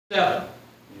7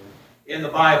 in the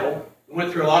Bible. We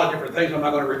went through a lot of different things. I'm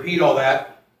not going to repeat all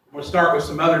that. I'm going to start with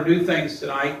some other new things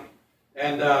tonight.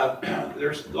 And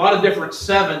there's a lot of different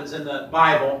 7s in the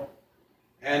Bible.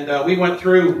 And we went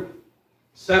through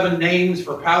 7 names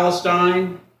for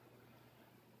Palestine.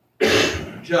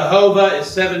 Jehovah is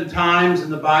 7 times in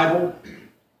the Bible.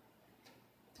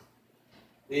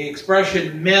 The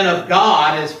expression men of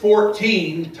God is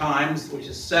 14 times, which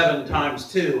is 7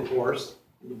 times 2, of course,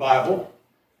 in the Bible.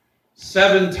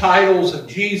 7 titles of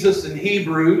Jesus in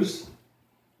Hebrews.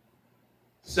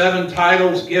 7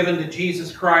 titles given to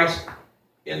Jesus Christ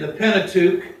in the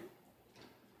Pentateuch.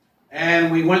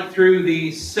 And we went through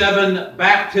the 7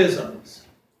 baptisms.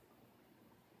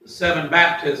 The 7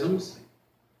 baptisms.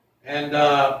 And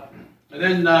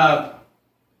then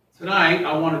tonight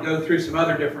I want to go through some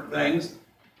other different things.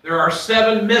 There are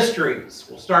 7 mysteries.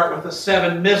 We'll start with the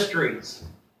 7 mysteries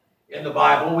in the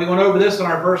Bible. We went over this in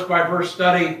our verse-by-verse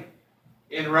study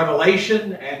in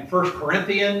Revelation and 1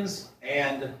 Corinthians,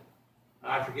 and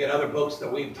I forget other books that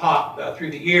we've taught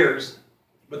through the years.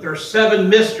 But there are 7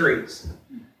 mysteries.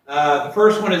 The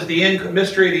first one is the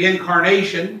mystery of the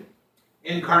incarnation.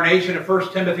 Incarnation of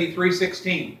 1 Timothy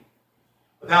 3:16.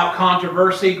 Without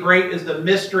controversy, great is the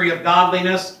mystery of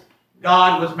godliness.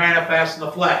 God was manifest in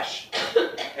the flesh.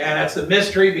 And that's a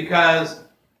mystery because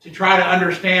to try to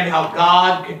understand how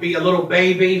God could be a little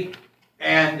baby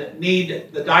and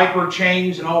need the diaper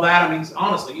change and all that, I mean,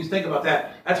 honestly, you think about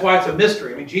that. That's why it's a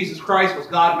mystery. I mean, Jesus Christ was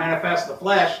God manifest in the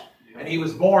flesh, and he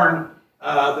was born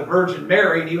the Virgin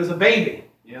Mary, and he was a baby.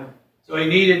 Yeah. So he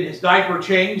needed his diaper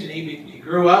changed, and he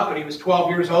grew up, and he was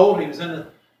 12 years old. And he was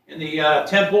in the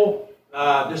temple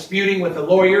disputing with the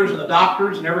lawyers and the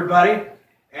doctors and everybody.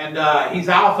 And he's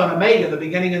Alpha and Omega, the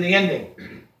beginning and the ending.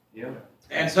 Yeah.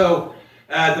 And so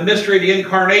the mystery of the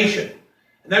incarnation.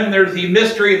 And then there's the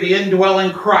mystery of the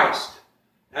indwelling Christ.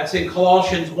 That's in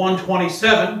Colossians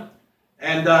 1:27.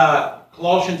 And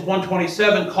Colossians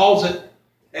 1:27 calls it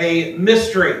a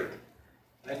mystery.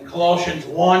 In Colossians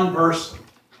 1 verse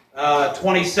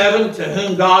 27, to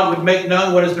whom God would make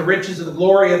known what is the riches of the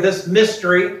glory of this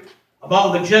mystery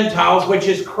among the Gentiles, which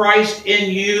is Christ in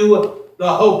you,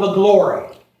 the hope of glory.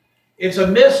 It's a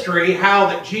mystery how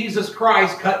that Jesus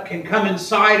Christ can come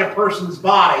inside a person's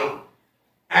body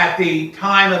at the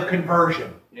time of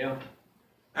conversion. Yeah.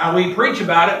 Now we preach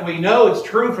about it, we know it's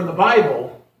true from the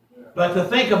Bible, but to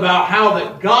think about how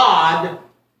that God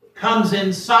comes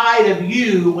inside of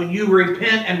you when you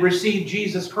repent and receive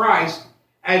Jesus Christ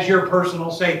as your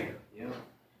personal Savior. Yeah.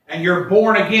 And you're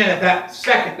born again at that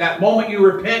second, that moment you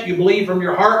repent, you believe from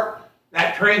your heart,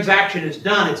 that transaction is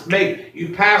done. It's made.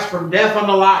 You pass from death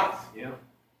unto life. Yeah.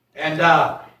 And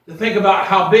to think about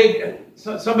how big,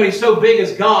 somebody so big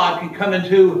as God can come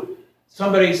into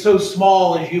somebody so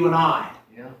small as you and I.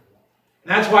 Yeah. And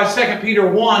that's why 2 Peter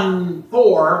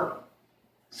 1:4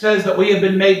 says that we have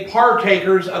been made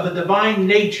partakers of the divine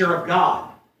nature of God.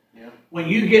 Yeah. When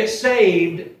you get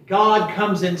saved, God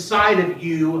comes inside of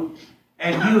you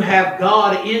and you have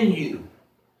God in you.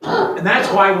 And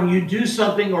that's why when you do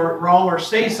something wrong or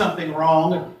say something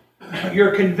wrong,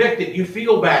 you're convicted. You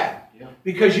feel bad. Yeah.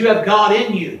 Because you have God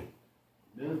in you.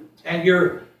 Yeah. And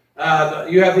you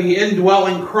have the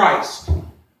indwelling Christ.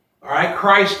 All right?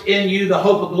 Christ in you, the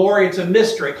hope of glory. It's a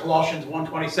mystery, Colossians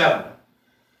 1:27.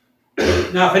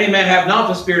 Now, if any man have not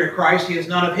the Spirit of Christ, he is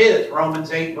none of his,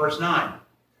 Romans 8, verse 9.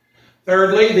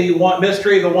 Thirdly, the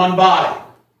mystery of the one body.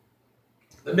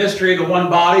 The mystery of the one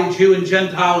body, Jew and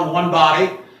Gentile in one body.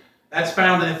 That's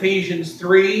found in Ephesians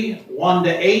 3,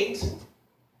 1-8,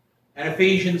 and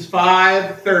Ephesians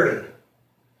 5:30.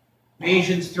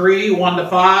 Ephesians 3,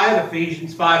 1-5,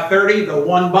 Ephesians 5:30, the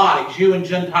one body, Jew and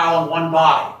Gentile in one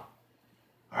body.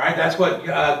 All right, that's what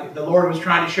the Lord was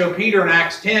trying to show Peter in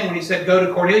Acts 10 when he said, go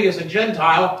to Cornelius, a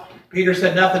Gentile. Peter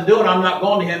said, nothing doing, I'm not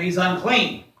going to him, he's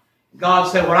unclean. God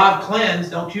said, what I've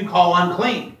cleansed, don't you call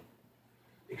unclean.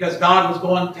 Because God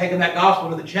was taking that gospel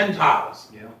to the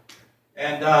Gentiles. Yeah.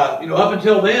 And, up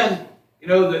until then,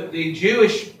 the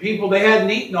Jewish people, they hadn't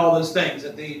eaten all those things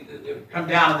that come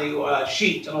down in the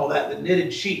sheet and all that, the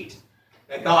knitted sheet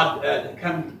that God had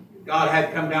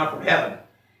come down from heaven.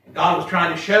 And God was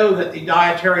trying to show that the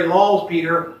dietary laws,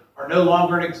 Peter, are no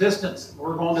longer in existence.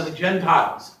 We're going to the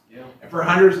Gentiles. Yeah. And for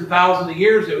hundreds and thousands of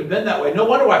years, it had been that way. No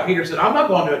wonder why Peter said, I'm not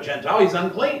going to a Gentile. He's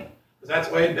unclean. Because that's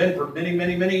the way it had been for many,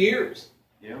 many, many years.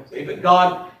 Yeah. See, but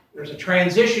God, there's a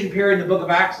transition period in the book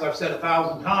of Acts, as I've said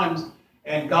 1,000 times,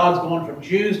 and God's going from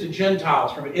Jews to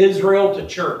Gentiles, from Israel to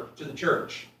the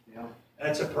church. Yeah. And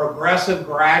it's a progressive,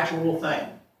 gradual thing.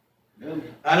 Yeah.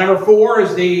 Number 4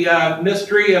 is the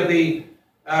mystery of the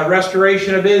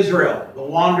restoration of Israel, the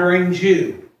wandering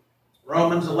Jew.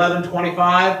 Romans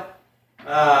 11:25.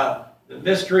 The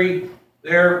mystery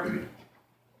there.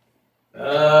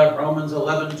 Romans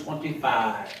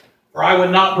 11:25. For I would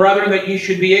not, brethren, that ye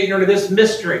should be ignorant of this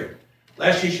mystery,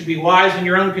 lest ye should be wise in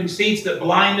your own conceits, that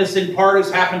blindness in part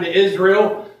has happened to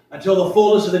Israel, until the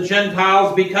fullness of the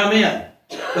Gentiles be come in.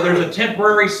 So there's a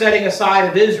temporary setting aside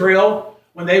of Israel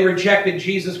when they rejected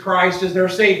Jesus Christ as their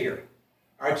Savior.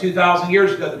 All right, 2,000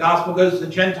 years ago, the gospel goes to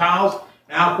the Gentiles.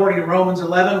 Now, according to Romans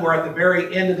 11, we're at the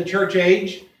very end of the church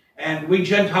age, and we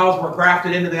Gentiles were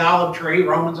grafted into the olive tree,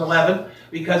 Romans 11,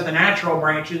 because the natural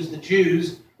branches, the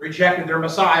Jews, rejected their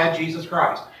Messiah, Jesus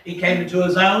Christ. He came into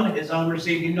his own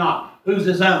received him not. Who's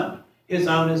his own? His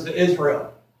own is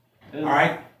Israel. All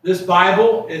right? This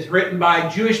Bible is written by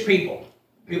Jewish people.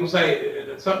 People say,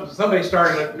 somebody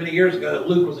started many years ago that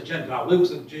Luke was a Gentile.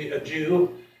 Luke's a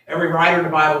Jew. Every writer in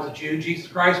the Bible is a Jew. Jesus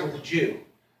Christ was a Jew.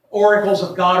 Oracles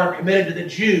of God are committed to the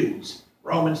Jews.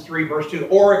 Romans 3, verse 2.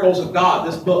 Oracles of God,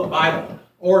 this book, Bible.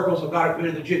 Oracles of God are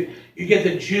committed to the Jews. You get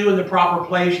the Jew in the proper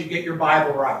place, you get your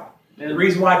Bible right. And the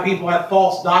reason why people have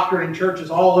false doctrine in churches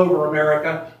all over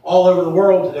America, all over the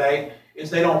world today, is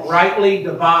they don't rightly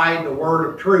divide the word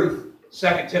of truth.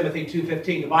 2 Timothy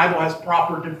 2:15. The Bible has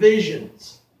proper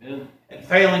divisions. Amen. And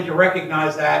failing to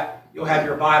recognize that, you'll have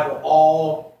your Bible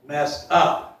all messed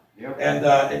up. Yep.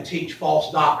 And teach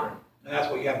false doctrine. And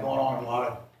that's what you have going on in a lot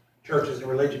of churches and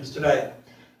religions today.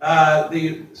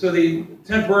 So the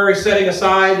temporary setting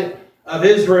aside of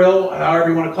Israel, however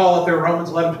you want to call it there, Romans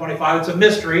 11:25, it's a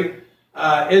mystery.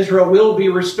 Israel will be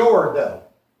restored, though,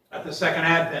 at the second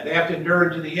advent. They have to endure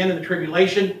to the end of the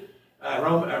tribulation.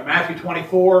 Matthew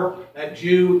 24, that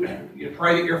Jew, you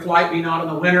pray that your flight be not in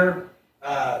the winter.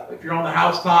 If you're on the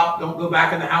housetop, don't go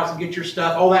back in the house and get your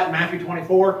stuff. All that in Matthew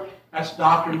 24, that's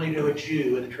doctrinally to a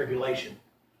Jew in the tribulation.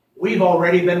 We've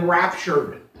already been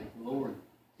raptured. Thank the Lord.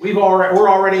 We're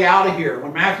already out of here.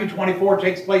 When Matthew 24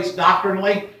 takes place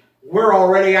doctrinally, we're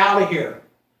already out of here.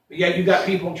 But yet you've got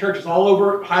people in churches all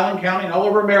over Highland County and all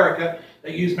over America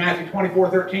that use Matthew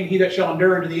 24:13, he that shall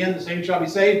endure unto the end, the same shall be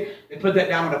saved. They put that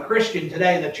down on a Christian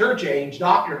today in the church age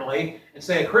doctrinally and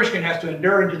say a Christian has to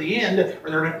endure unto the end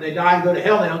or they die and go to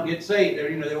hell, they don't get saved.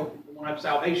 They won't have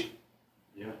salvation.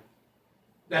 Yeah.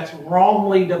 That's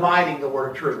wrongly dividing the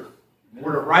word of truth.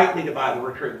 We're to rightly divide the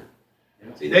word of truth.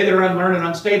 Yeah. See, they that are unlearned and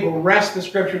unstable wrest the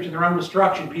scripture to their own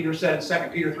destruction, Peter said in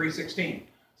 2 Peter 3:16.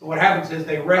 So what happens is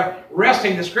they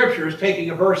wresting the scripture is taking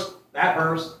a verse, that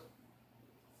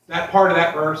part of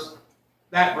that verse,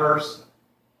 that verse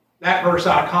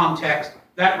out of context,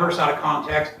 that verse out of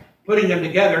context, putting them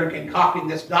together and concocting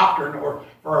this doctrine or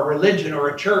for a religion or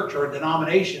a church or a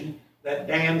denomination that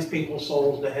damns people's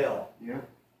souls to hell. Yeah.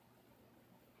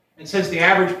 And since the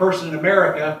average person in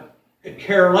America could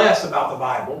care less about the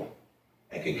Bible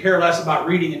and could care less about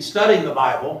reading and studying the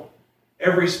Bible,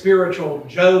 every spiritual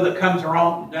Joe that comes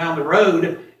around down the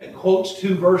road and quotes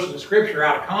 2 verses of Scripture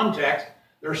out of context,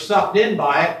 they're sucked in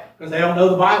by it because they don't know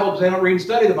the Bible because they don't read and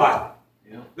study the Bible.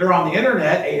 Yeah. They're on the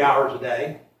internet 8 hours a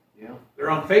day. Yeah.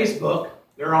 They're on Facebook.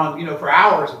 They're on, for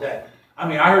hours a day. I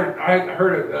mean,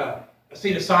 I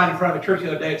seen a sign in front of a church the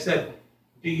other day that said,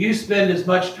 "Do you spend as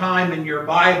much time in your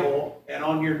Bible and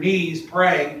on your knees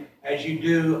praying as you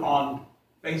do on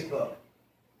Facebook?"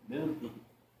 Good.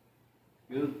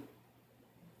 Good.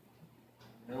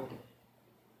 No.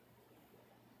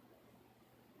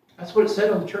 That's what it said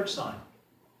on the church sign.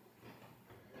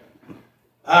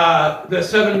 The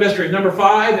 7 mysteries. Number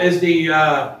 5 is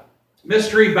the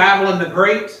mystery Babylon the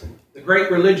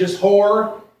great religious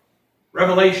whore.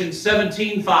 Revelation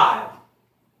 17:5.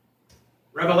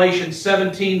 Revelation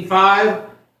 17:5.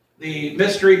 The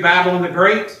mystery Babylon the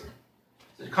Great.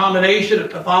 It's a combination of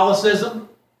Catholicism.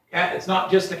 It's not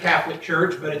just the Catholic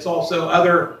Church, but it's also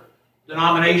other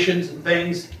denominations and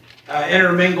things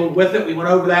intermingled with it. We went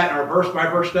over that in our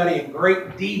verse-by-verse study in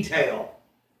great detail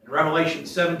in Revelation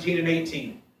 17 and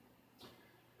 18.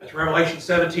 That's Revelation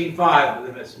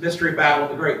 17:5. It's mystery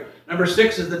Babylon the Great. Number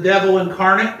 6 is the devil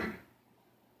incarnate.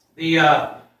 The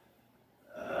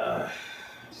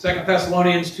 2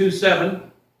 Thessalonians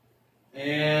 2:7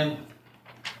 and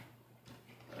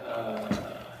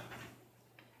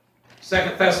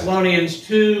 2 Thessalonians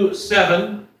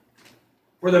 2:7.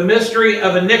 For the mystery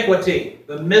of iniquity.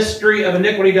 The mystery of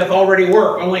iniquity doth already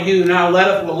work. Only he who now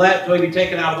letteth will let till he be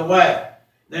taken out of the way.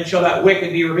 Then shall that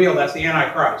wicked be revealed. That's the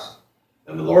Antichrist.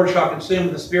 And the Lord shall consume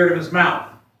with the spirit of his mouth.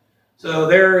 So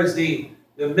there is the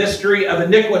mystery of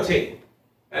iniquity.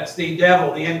 That's the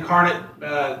devil, the incarnate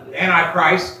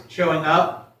Antichrist showing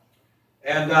up.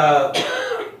 And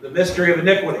the mystery of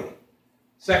iniquity.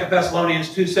 2 Thessalonians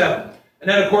 2:7. And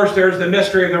then, of course, there's the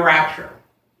mystery of the rapture.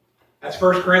 That's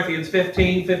 1 Corinthians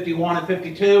 15, 51, and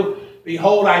 52.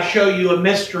 Behold, I show you a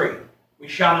mystery. We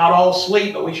shall not all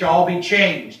sleep, but we shall all be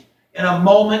changed. In a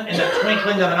moment, in the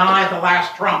twinkling of an eye, at the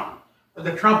last trump. For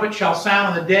the trumpet shall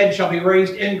sound, and the dead shall be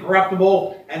raised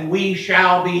incorruptible, and we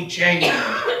shall be changed.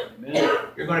 Amen.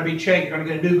 You're going to be changed. You're going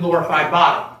to get a new glorified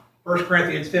body. 1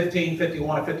 Corinthians 15,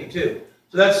 51, and 52.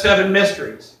 So that's 7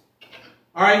 mysteries.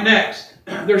 All right, next.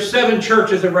 There's 7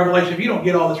 churches in Revelation. If you don't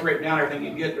get all this written down, everything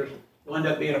you get, there'll end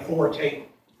up being a 4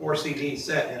 CD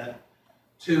set in it.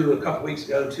 2 a couple weeks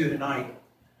ago, 2 tonight,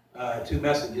 2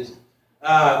 messages.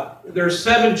 There's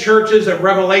 7 churches of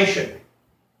Revelation.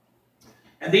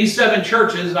 And these 7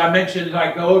 churches, I mentioned as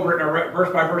I go over it in a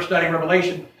verse-by-verse study in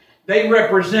Revelation, they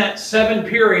represent 7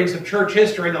 periods of church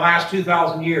history in the last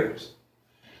 2,000 years.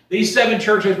 These 7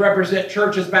 churches represent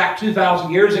churches back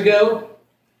 2,000 years ago,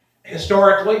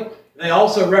 historically. They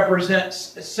also represent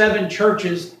 7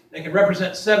 churches. They can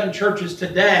represent 7 churches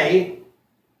today,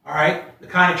 all right, the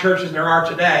kind of churches there are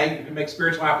today. You can make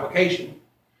spiritual application.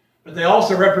 But they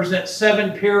also represent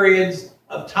 7 periods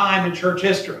of time in church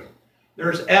history.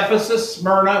 There's Ephesus,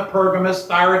 Smyrna, Pergamos,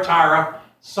 Thyatira,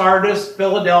 Sardis,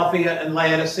 Philadelphia, and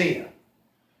Laodicea.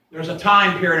 There's a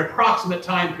time period, approximate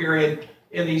time period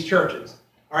in these churches.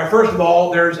 All right, first of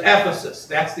all, there's Ephesus.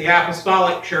 That's the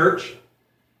apostolic church,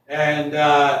 and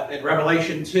in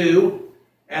Revelation 2.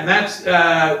 And that's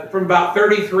from about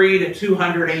 33 to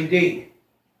 200 AD.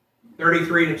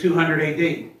 33 to 200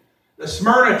 AD. The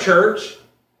Smyrna church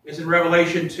is in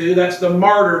Revelation 2. That's the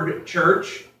martyred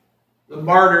church. The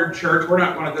martyred church. We're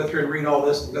not going to go through and read all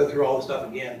this and go through all this stuff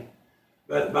again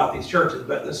about these churches.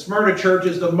 But the Smyrna church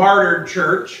is the martyred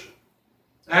church.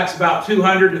 That's about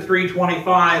 200 to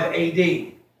 325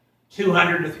 AD.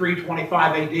 200 to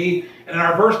 325 AD. And in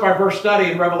our verse-by-verse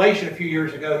study in Revelation a few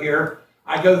years ago here,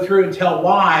 I go through and tell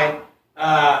why,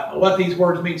 what these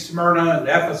words mean, Smyrna and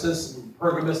Ephesus and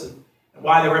Pergamos, and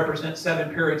why they represent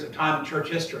 7 periods of time in church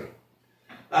history.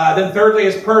 Then thirdly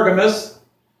is Pergamos,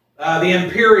 the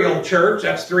imperial church.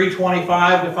 That's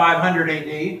 325 to 500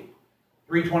 AD.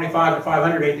 325 to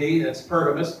 500 AD, that's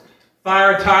Pergamos.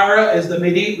 Thyatira is the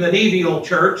medieval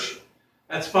church.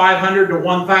 That's 500 to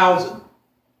 1000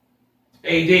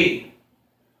 AD.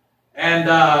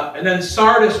 And then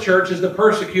Sardis church is the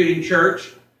persecuting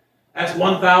church. That's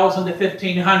 1000 to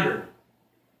 1500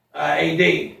 AD.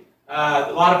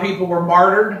 A lot of people were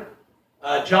martyred.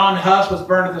 John Huss was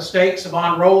burned at the stake.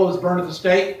 Savonarola was burned at the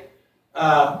stake.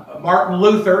 Martin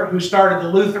Luther, who started the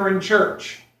Lutheran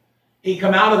Church, he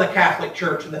come out of the Catholic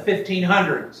Church in the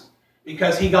 1500s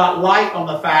because he got light on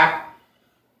the fact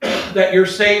that you're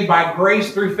saved by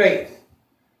grace through faith.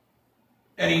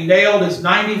 And he nailed his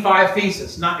 95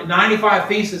 thesis. 95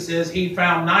 thesis is he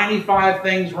found 95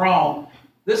 things wrong.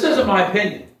 This isn't my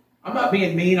opinion. I'm not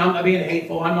being mean. I'm not being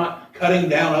hateful. I'm not cutting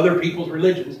down other people's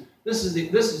religions. This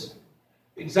is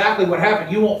exactly what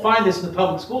happened. You won't find this in the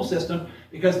public school system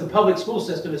because the public school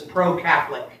system is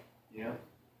pro-Catholic. Yeah.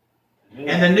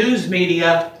 And the news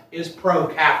media is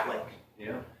pro-Catholic.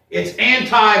 Yeah. It's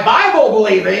anti-Bible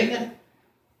believing,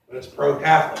 but it's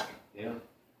pro-Catholic. Yeah.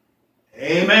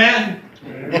 Amen.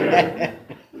 Amen.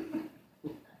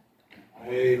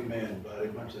 Amen, buddy.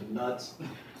 Bunch of nuts.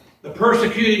 The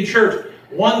persecuting church,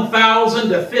 1000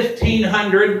 to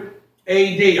 1500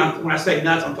 AD. When I say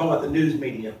nuts, I'm talking about the news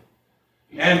media.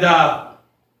 And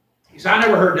he said, I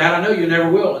never heard that. I know you never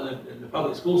will in the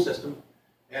public school system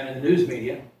and in the news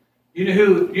media. You know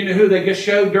who they just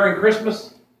showed during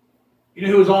Christmas? You know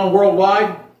who was on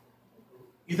worldwide?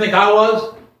 You think I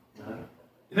was?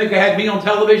 You think they had me on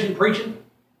television preaching?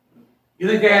 You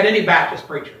think they had any Baptist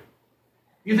preacher?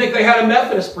 You think they had a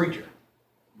Methodist preacher?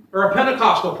 Or a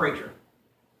Pentecostal preacher?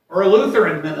 Or a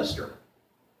Lutheran minister?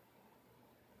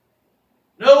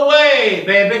 No way,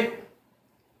 baby.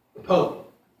 The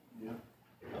Pope. Yeah.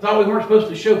 I thought we weren't supposed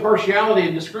to show partiality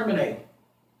and discriminate.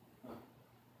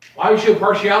 Why do you show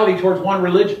partiality towards one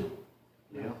religion?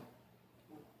 Yeah.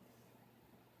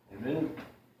 Amen.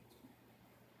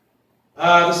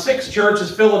 The sixth church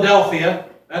is Philadelphia.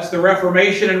 That's the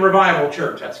Reformation and Revival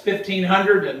Church. That's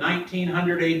 1500 to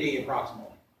 1900 AD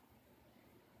approximately.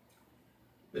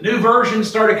 The new version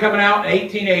started coming out in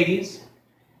the 1880s,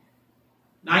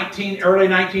 early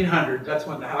 1900s. That's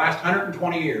when the last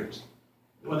 120 years,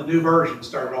 when the new version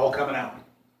started all coming out.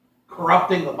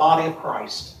 Corrupting the body of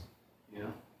Christ. Yeah.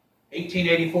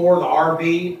 1884, the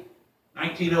RV.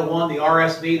 1901, the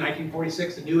RSV.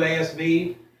 1946, the new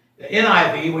ASV. The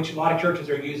NIV, which a lot of churches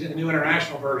are using, the New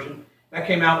International Version, that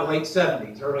came out in the late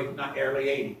 70s, early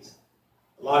 80s.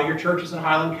 A lot of your churches in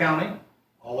Highland County,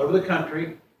 all over the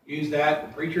country, use that.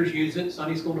 The preachers use it.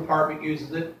 Sunday school department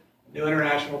uses it. The New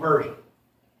International Version.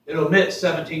 It omits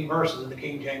 17 verses in the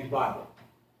King James Bible.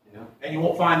 Yeah. And you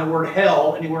won't find the word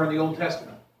hell anywhere in the Old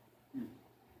Testament.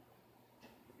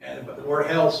 And the word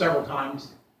hell several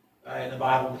times in the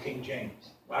Bible in the King James.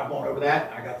 I've gone over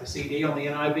that. I got the CD on the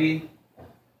NIV.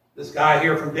 This guy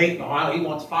here from Dayton, Ohio, he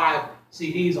wants 5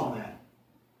 CDs on that.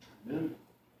 Amen.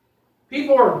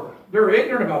 People they're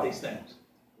ignorant about these things.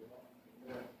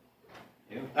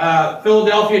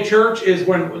 Philadelphia church is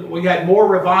when we had more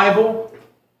revival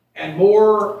and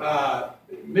more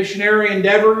missionary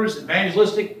endeavors,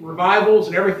 evangelistic revivals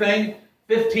and everything.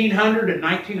 1500 and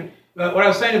 1900. But what I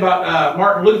was saying about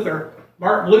Martin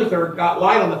Luther got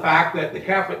light on the fact that the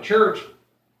Catholic Church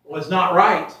was not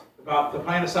right about the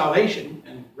plan of salvation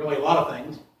and really a lot of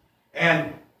things.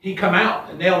 And he come out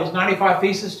and nailed his 95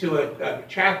 Theses to a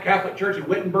Catholic church in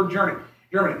Wittenberg,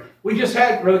 Germany. We just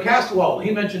had Brother Castlewold.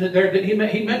 He mentioned it there.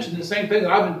 He mentioned the same thing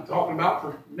that I've been talking about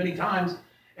for many times.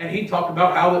 And he talked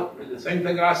about how the same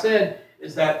thing that I said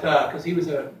is that because he was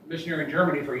a missionary in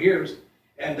Germany for years.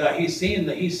 And I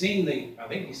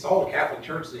think he saw the Catholic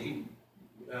Church that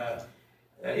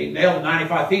he nailed the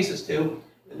 95 Theses to.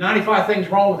 The 95 things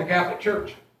wrong with the Catholic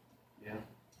Church. Yeah.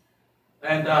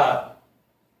 And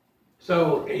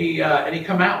so he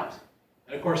come out.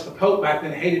 And of course the Pope back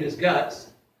then hated his guts.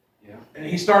 Yeah. And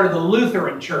he started the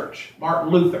Lutheran Church, Martin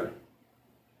Luther.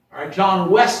 All right, John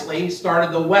Wesley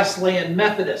started the Wesleyan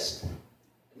Methodist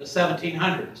in the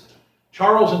 1700s.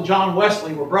 Charles and John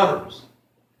Wesley were brothers.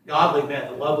 Godly men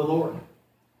that love the Lord.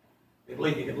 They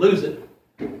believed you could lose it.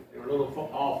 They were a little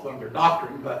off on their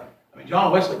doctrine, but I mean,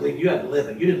 John Wesley believed you had to live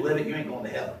it. You didn't live it, you ain't going to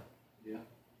heaven. Yeah.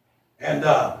 And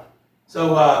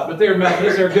but they're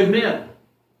Methodists. They're good men.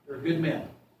 They're good men.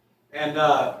 And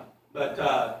the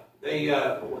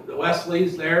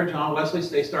Wesleys there, John Wesley,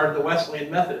 they started the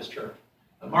Wesleyan Methodist Church.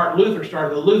 Martin Luther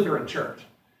started the Lutheran Church.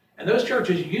 And those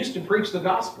churches used to preach the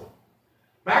gospel.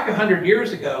 Back 100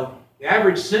 years ago, the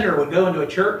average sinner would go into a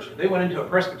church. If they went into a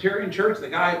Presbyterian church, the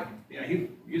guy, he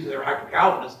usually they're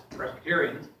hyper-Calvinist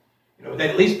Presbyterians,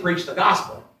 they'd at least preach the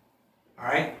gospel. All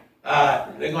right?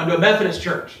 They go into a Methodist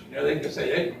church. They can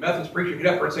say, hey, Methodist preacher, get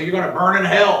up there and say, you're going to burn in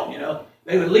hell.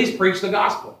 They would at least preach the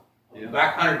gospel. Yeah.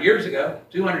 Back 100 years ago,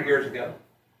 200 years ago.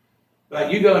 But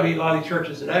you go into a lot of these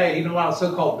churches today, even a lot of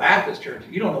so-called Baptist churches,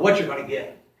 you don't know what you're going to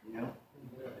get. Yeah.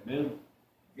 Amen.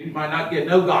 You might not get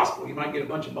no gospel. You might get a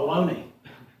bunch of baloney.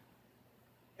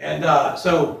 And that's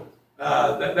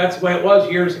the way it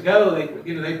was years ago.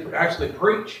 They actually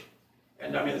preach.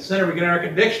 And I mean, the sinner would get under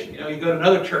conviction. You go to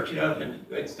another church, and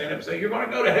they'd stand up and say, you're going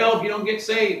to go to hell if you don't get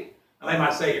saved. And they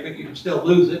might say, you can still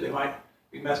lose it. They might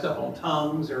be messed up on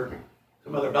tongues or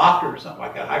some other doctrine or something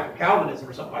like that, hyper-Calvinism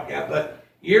or something like that. But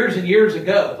years and years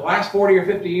ago, the last 40 or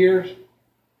 50 years,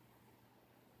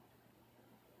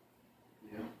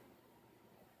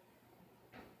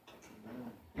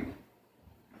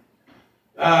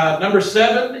 number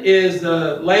 7 is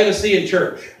the Laodicean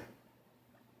church.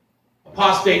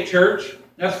 Apostate church.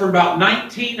 That's from about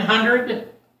 1900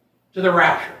 to the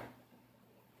rapture.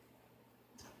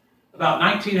 About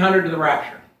 1900 to the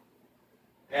rapture.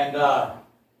 And the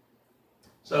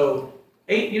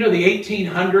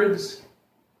 1800s,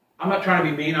 I'm not trying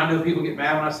to be mean. I know people get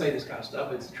mad when I say this kind of stuff,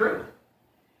 but it's the truth.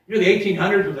 The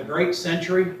 1800s was a great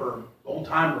century for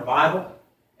old-time revival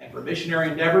and for missionary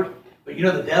endeavors. But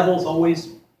the devil's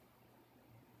always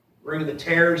bringing the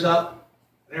tares up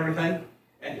and everything,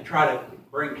 and to try to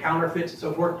bring counterfeits and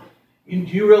so forth. Do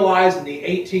you realize in the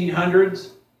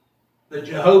 1800s, the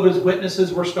Jehovah's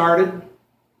Witnesses were started,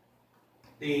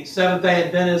 the Seventh-day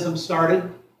Adventism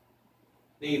started,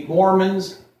 the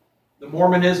Mormonism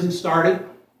started,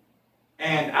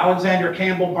 and Alexander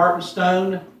Campbell, Barton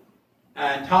Stone,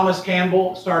 and Thomas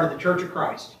Campbell started the Church of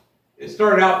Christ. It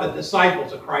started out the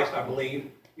Disciples of Christ, I believe.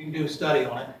 You can do a study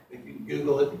on it. You can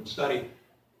Google it and study.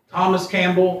 Thomas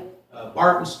Campbell,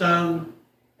 Barton Stone,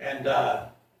 and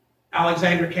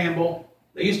Alexander Campbell.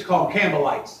 They used to call them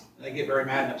Campbellites. They get very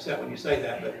mad and upset when you say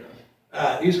that.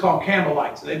 But they used to call them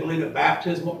Campbellites. They believe that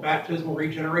baptismal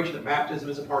regeneration, that baptism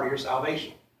is a part of your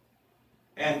salvation.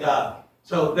 And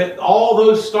so that all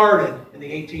those started in the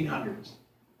 1800s.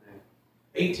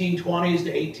 1820s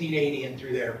to 1880 and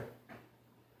through there.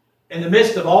 In the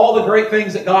midst of all the great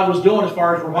things that God was doing as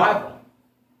far as revival.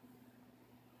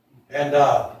 And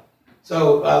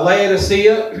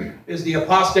Laodicea is the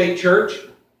apostate church.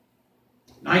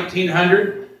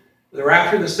 1900, the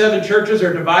rapture. The 7 churches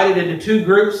are divided into 2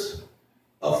 groups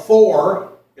of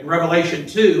 4 in Revelation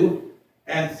 2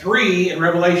 and 3 in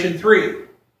Revelation 3.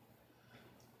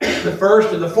 The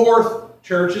first and the 4th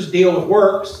churches deal with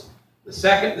works. The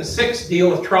 2nd, the 6th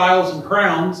deal with trials and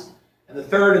crowns. And the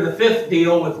 3rd and the 5th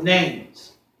deal with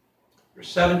names. There's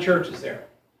 7 churches there.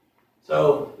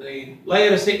 So the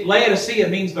Laodicea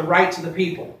means the rights of the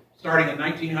people, starting in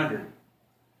 1900.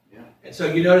 Yeah. And so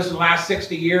you notice in the last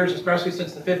 60 years, especially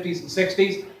since the 50s and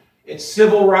 60s, it's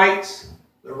civil rights,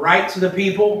 the rights of the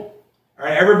people. All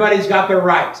right, everybody's got their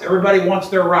rights. Everybody wants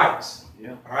their rights.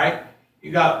 Yeah. All right,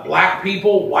 you got black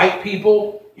people, white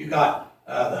people. You got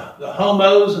the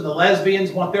homos and the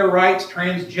lesbians want their rights.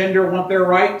 Transgender want their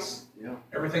rights. Yeah.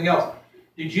 Everything else.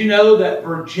 Did you know that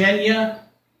Virginia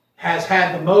has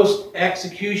had the most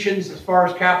executions as far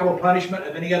as capital punishment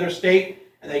of any other state?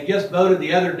 And they just voted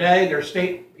the other day, their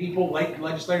state people,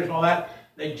 legislators and all that,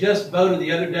 they just voted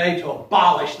the other day to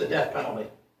abolish the death penalty.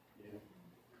 Yeah.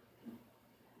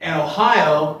 And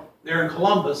Ohio, they're in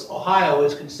Columbus, Ohio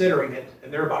is considering it,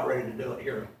 and they're about ready to do it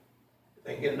here. If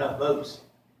they can get enough votes.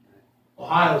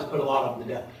 Ohio's put a lot of them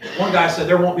to death. One guy said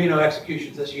there won't be no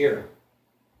executions this year.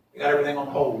 They got everything on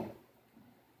hold.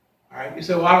 All right, you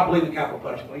say, well, I don't believe in capital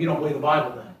punishment. Well, you don't believe the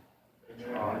Bible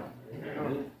then. All right.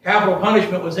 Capital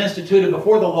punishment was instituted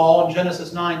before the law in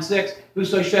Genesis 9:6.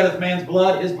 Whoso sheddeth man's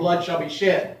blood, his blood shall be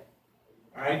shed.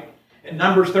 All right. In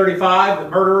Numbers 35, the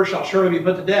murderer shall surely be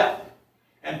put to death.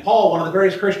 And Paul, one of the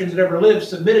greatest Christians that ever lived,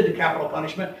 submitted to capital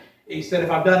punishment. He said, if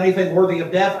I've done anything worthy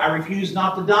of death, I refuse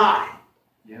not to die.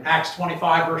 Yeah. Acts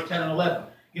 25, verse 10 and 11.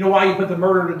 You know why you put the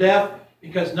murderer to death?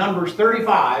 Because Numbers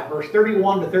 35, verse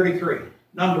 31 to 33.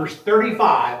 Numbers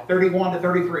 35, 31 to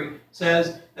 33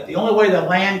 says that the only way the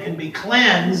land can be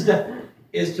cleansed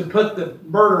is to put the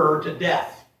murderer to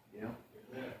death. Yeah.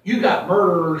 You got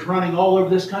murderers running all over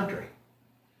this country.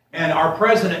 And our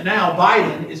president now,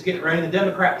 Biden, is getting ready, the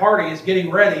Democrat Party is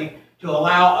getting ready to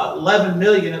allow 11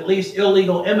 million at least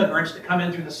illegal immigrants to come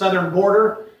in through the southern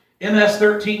border.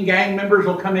 MS-13 gang members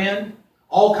will come in.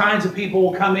 All kinds of people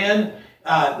will come in.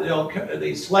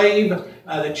 The slave,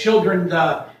 the children,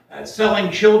 selling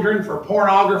children for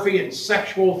pornography and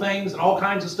sexual things and all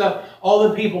kinds of stuff. All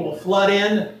the people will flood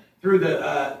in through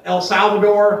the El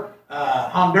Salvador,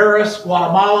 Honduras,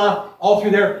 Guatemala, all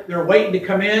through there. They're waiting to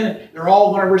come in. They're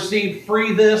all going to receive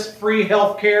free this, free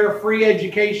health care, free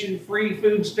education, free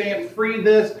food stamps, free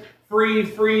this, free.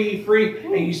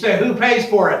 And you say, who pays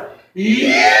for it?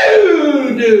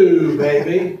 You do,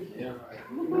 baby. Yeah.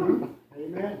 Amen.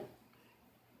 Amen.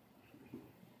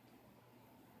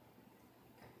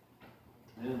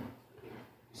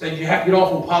 Say, you have to get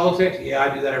off on politics? Yeah,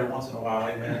 I do that every once in a while,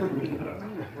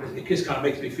 amen. It just kind of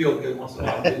makes me feel good once in a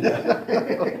while to do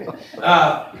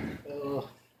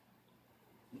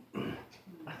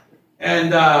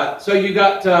that. So you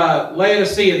got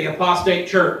Laodicea, the apostate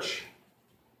church.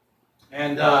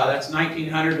 And that's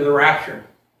 1900 to the rapture.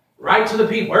 Rights of the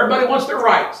people. Everybody wants their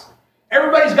rights.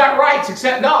 Everybody's got rights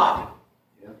except God.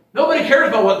 Yeah. Nobody cares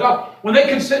about what God... When they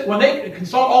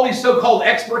consult all these so-called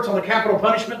experts on the capital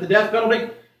punishment, the death penalty,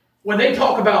 when they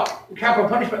talk about capital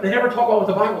punishment, they never talk about what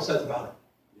the Bible says about it.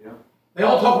 Yeah. They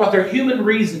all talk about their human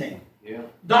reasoning. Yeah.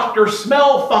 Dr.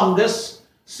 Smellfungus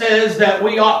says that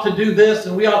we ought to do this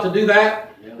and we ought to do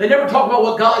that. Yeah. They never talk about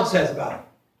what God says about it.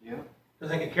 Yeah.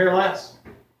 Because they could care less.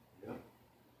 Yeah.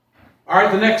 All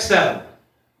right, the next seven.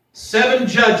 7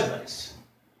 judgments.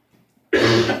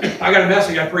 I got a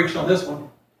message I preached on this one.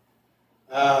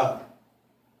 Brother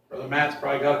Matt's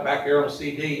probably got it back there on a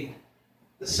CD.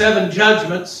 The 7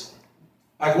 judgments.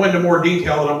 I go into more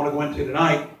detail than I'm going to go into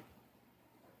tonight.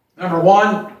 Number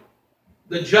 1,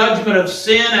 the judgment of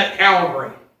sin at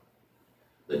Calvary.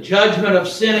 The judgment of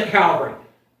sin at Calvary.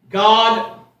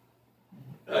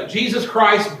 Jesus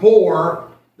Christ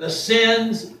bore the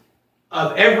sins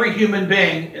of every human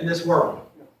being in this world.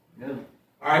 Yeah.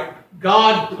 All right?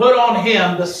 God put on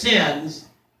him the sins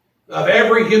of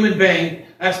every human being.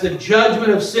 That's the judgment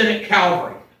of sin at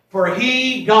Calvary. For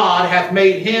he, God, hath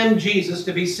made him, Jesus,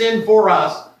 to be sin for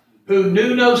us, who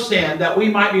knew no sin, that we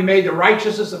might be made the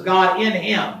righteousness of God in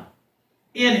him.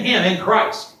 In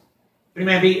Christ. If any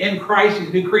man be in Christ, he's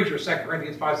a new creature, 2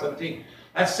 Corinthians 5:17.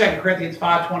 That's 2 Corinthians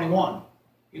 5:21.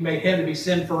 He made him to be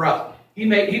sin for us. He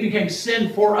became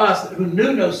sin for us, who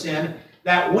knew no sin,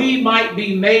 that we might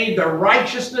be made the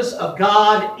righteousness of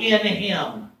God in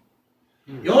him.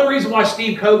 The only reason why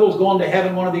Steve Cowgill is going to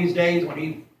heaven one of these days when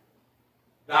he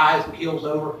dies and keels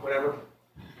over, whatever,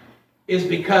 is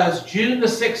because June the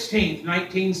 16th,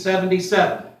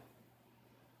 1977,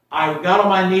 I got on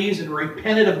my knees and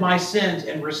repented of my sins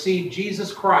and received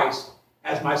Jesus Christ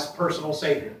as my personal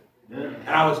Savior. Amen.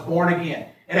 And I was born again.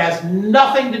 It has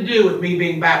nothing to do with me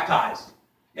being baptized.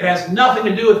 It has nothing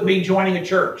to do with me joining a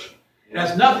church. It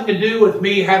has nothing to do with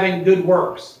me having good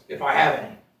works, if I have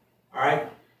any. All right?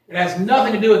 It has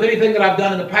nothing to do with anything that I've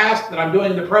done in the past, that I'm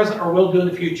doing in the present, or will do in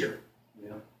the future.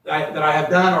 Yeah. That I have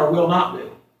done or will not do.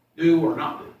 Do or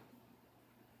not do.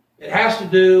 It has to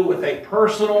do with a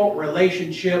personal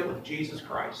relationship with Jesus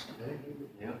Christ.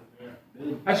 Yeah.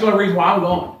 Good. That's the only reason why I'm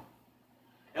going.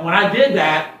 And when I did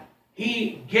that,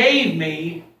 He gave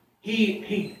me,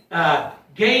 He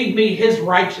gave me His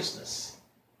righteousness.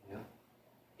 Yeah.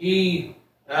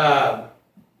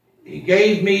 He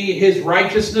gave me His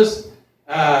righteousness,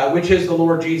 which is the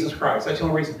Lord Jesus Christ. That's the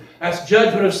only reason. That's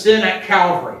judgment of sin at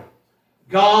Calvary.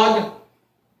 God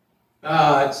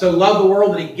so loved the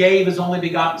world that He gave His only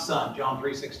begotten Son, John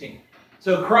 3:16.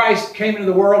 So Christ came into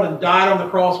the world and died on the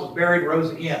cross, was buried,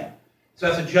 rose again. So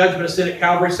that's a judgment of sin at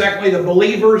Calvary. Secondly, the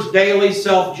believer's daily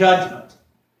self-judgment.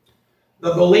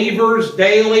 The believer's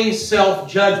daily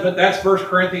self-judgment. That's 1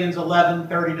 Corinthians 11,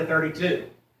 30 to 32.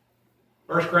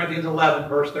 1 Corinthians 11,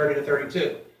 verse 30 to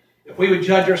 32. If we would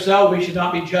judge ourselves, we should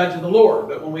not be judged of the Lord.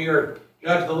 But when we are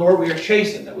judged of the Lord, we are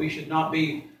chastened, that we should not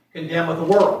be condemned with the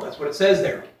world. That's what it says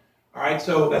there. All right,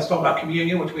 so that's talking about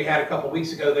communion, which we had a couple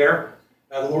weeks ago there,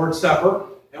 the Lord's Supper.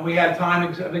 And we had time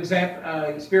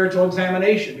of spiritual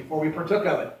examination before we partook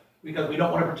of it, because we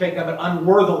don't want to partake of it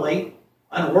unworthily.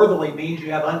 Unworthily means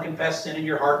you have unconfessed sin in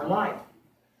your heart and life.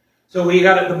 So we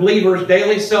got the believer's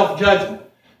daily self-judgment.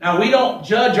 Now, we don't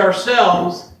judge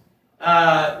ourselves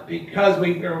because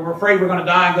we're afraid we're going to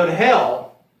die and go to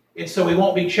hell. It's so we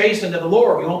won't be chastened to the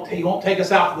Lord. He won't take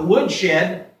us out to the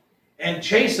woodshed and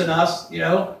chasten us,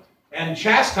 and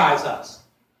chastise us.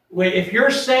 If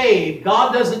you're saved,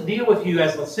 God doesn't deal with you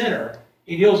as the sinner.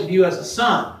 He deals with you as a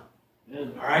son. All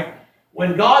right?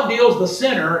 When God deals with the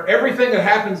sinner, everything that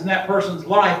happens in that person's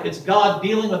life, it's God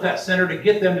dealing with that sinner to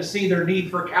get them to see their need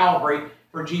for Calvary,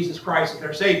 for Jesus Christ as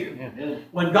their Savior. Yeah.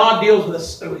 When God deals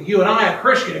with you and I, a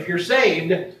Christian, if you're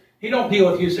saved, He don't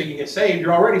deal with you so you get saved.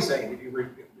 You're already saved. If you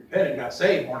repented and got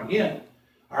saved, born again.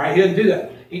 All right? He doesn't do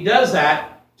that. He does that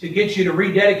to get you to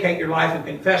rededicate your life and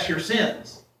confess your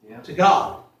sins to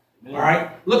God. All right,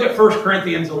 look at 1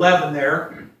 Corinthians 11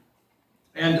 there,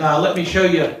 and let me show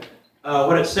you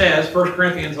what it says. 1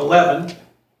 Corinthians 11,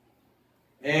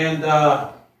 and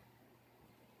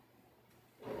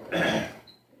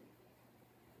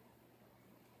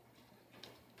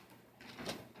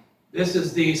this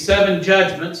is the 7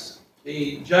 judgments.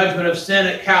 The judgment of sin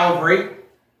at Calvary,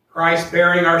 Christ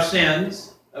bearing our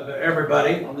sins of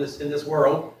everybody in this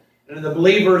world, and the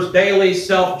believer's daily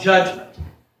self-judgment.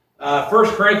 1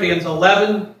 Corinthians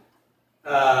 11,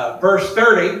 verse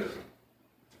 30,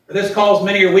 for this cause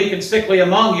many are weak and sickly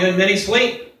among you, and many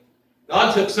sleep.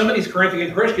 God took some of these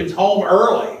Corinthian Christians home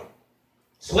early.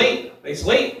 Sleep. They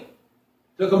sleep.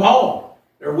 Took them home.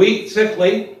 They're weak,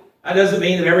 sickly. That doesn't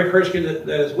mean that every Christian that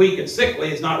is weak and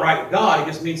sickly is not right with God.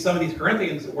 It just means some of these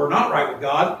Corinthians were not right with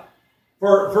God.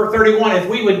 For 31, if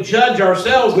we would judge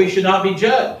ourselves, we should not be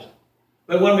judged.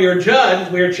 But when we are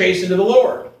judged, we are chastened to the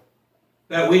Lord,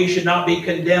 that we should not be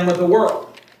condemned with the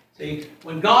world. See,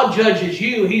 when God judges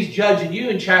you, He's judging you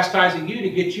and chastising you to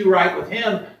get you right with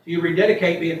Him, so you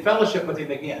rededicate, be in fellowship with Him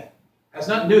again. It has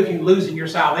nothing to do with you losing your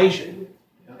salvation.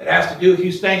 It has to do with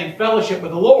you staying in fellowship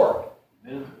with the Lord.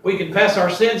 If we confess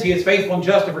our sins, He is faithful and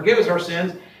just to forgive us our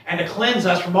sins and to cleanse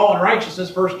us from all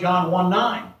unrighteousness, 1 John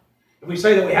 1:9. If we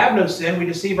say that we have no sin, we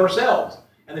deceive ourselves,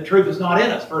 and the truth is not in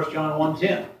us, 1 John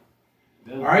 1:10.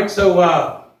 All right,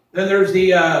 so then there's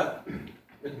the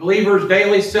believer's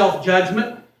daily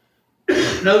self-judgment.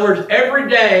 In other words, every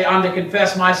day I'm to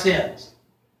confess my sins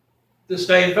to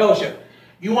stay in fellowship.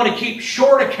 You want to keep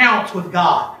short accounts with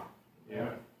God. Yeah.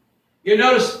 You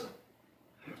notice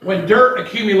when dirt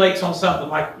accumulates on something,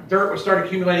 like dirt will start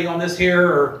accumulating on this here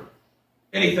or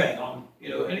anything, on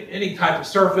any type of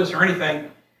surface or anything.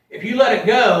 If you let it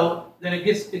go, then it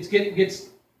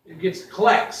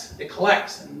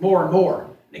collects and more.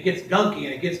 And it gets gunky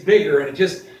and it gets bigger and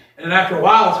then after a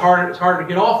while it's harder to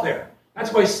get off there. That's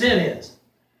the way sin is.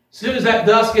 As soon as that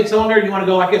dust gets on there, you want to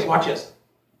go like this. Watch this.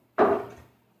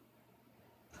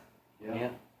 Yeah.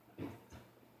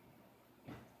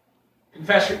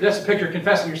 That's a picture of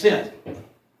confessing your sins.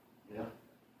 Yeah.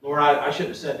 Lord, I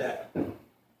shouldn't have said that.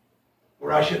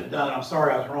 Lord, I shouldn't have done it. I'm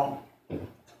sorry, I was wrong.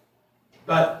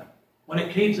 But when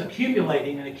it keeps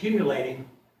accumulating and accumulating,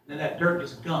 then that dirt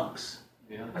just gunks.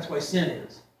 Yeah. That's why sin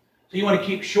is. So you want to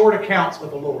keep short accounts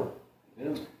with the Lord.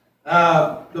 Yeah.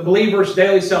 The believer's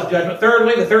daily self-judgment.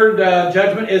 Thirdly, the third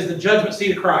judgment is the judgment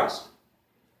seat of Christ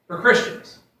for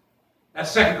Christians.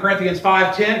 That's 2 Corinthians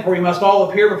 5:10, for we must all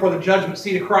appear before the judgment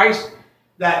seat of Christ,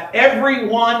 that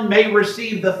everyone may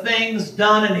receive the things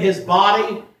done in his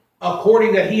body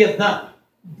according that he hath done.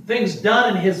 Things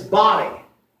done in his body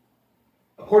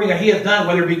according that he hath done,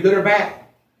 whether it be good or bad.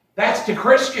 That's to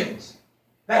Christians.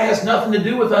 That has nothing to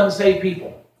do with unsaved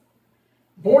people.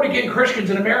 Born-again Christians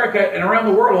in America and around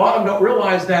the world, a lot of them don't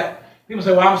realize that People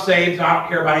say, well, I'm saved, so I don't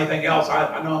care about anything else.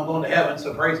 I know I'm going to heaven,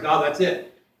 so praise God, that's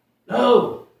it.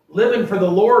 No, living for the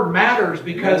Lord matters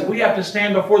because we have to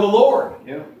stand before the Lord.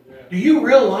 Yeah. Do you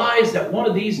realize that one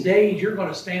of these days you're going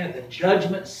to stand at the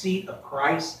judgment seat of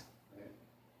Christ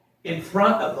in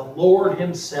front of the Lord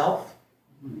himself?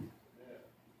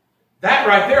 That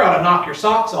right there ought to knock your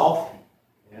socks off.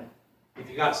 Yeah. If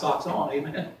you got socks on,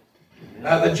 amen.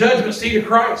 The judgment seat of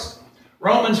Christ.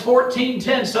 Romans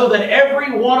 14:10, so that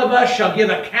every one of us shall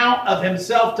give account of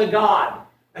himself to God.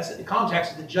 That's in the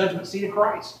context of the judgment seat of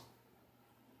Christ.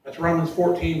 That's Romans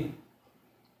 14.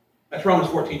 That's Romans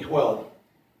 14:12.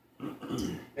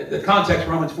 The context,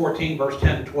 Romans 14, verse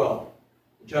 10 and 12.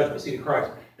 The judgment seat of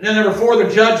Christ. And then number 4, the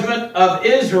judgment of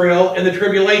Israel in the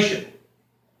tribulation.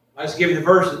 I'll just give you the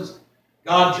verses.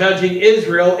 God judging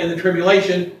Israel in the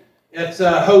tribulation. It's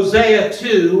Hosea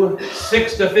 2,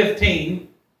 6 to 15.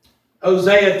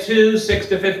 Hosea 2, 6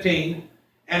 to 15.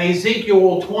 And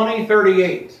Ezekiel 20,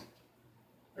 38.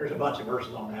 There's a bunch of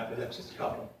verses on that, but that's just a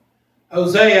couple.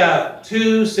 Hosea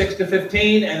 2, 6 to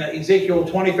 15, and Ezekiel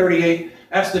 20, 38.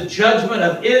 That's the judgment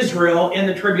of Israel in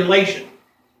the tribulation.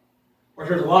 Of course,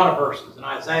 there's a lot of verses in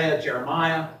Isaiah,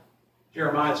 Jeremiah.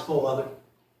 Jeremiah is full of it.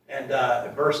 And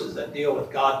verses that deal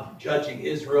with God judging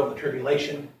Israel in the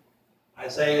tribulation.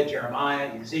 Isaiah,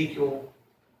 Jeremiah, Ezekiel.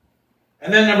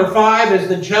 And then number 5 is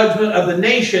the judgment of the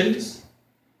nations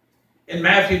in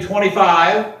Matthew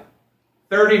 25,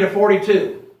 30 to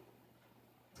 42.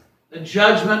 The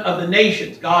judgment of the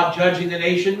nations. God judging the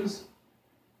nations.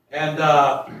 And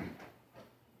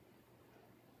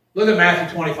look at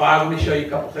Matthew 25. Let me show you a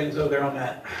couple things over there on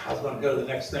that. I was going to go to the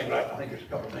next thing, but I think there's a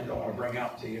couple things I want to bring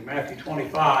out to you. Matthew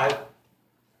 25.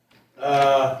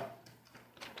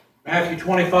 Matthew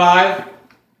 25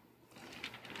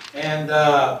 and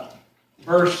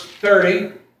verse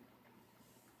 30.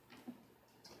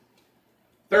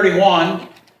 31.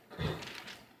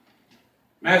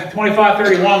 Matthew 25,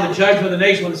 31, the judgment of the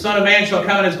nation. When the Son of Man shall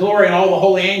come in his glory and all the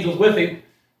holy angels with him,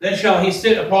 then shall he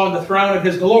sit upon the throne of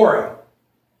his glory.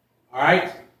 All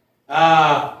right?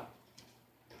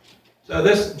 So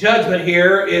this judgment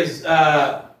here is,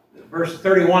 verses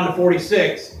 31 to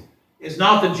 46, is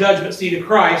not the judgment seat of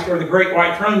Christ or the great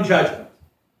white throne judgment.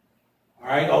 All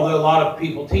right? Although a lot of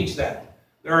people teach that.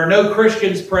 There are no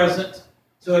Christians present,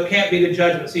 so it can't be the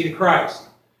judgment seat of Christ.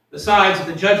 Besides, at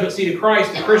the judgment seat of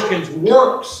Christ, the Christian's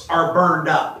works are burned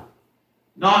up,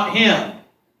 not him.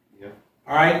 Yeah.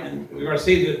 All right? And we're going to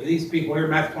see that these people here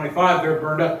in Matthew 25, they're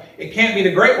burned up. It can't be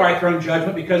the great white throne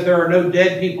judgment because there are no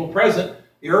dead people present.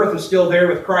 The earth is still there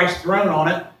with Christ's throne on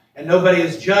it, and nobody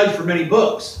is judged for many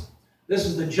books. This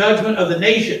is the judgment of the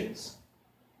nations.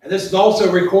 And this is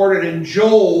also recorded in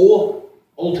Joel,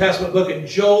 Old Testament book in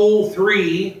Joel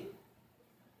 3,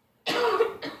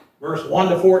 verse 1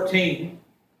 to 14.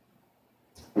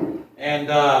 And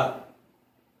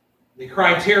the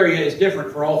criteria is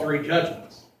different for all three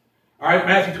judgments. All right,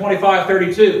 Matthew 25,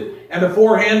 32. And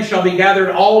before him shall be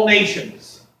gathered all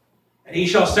nations, and he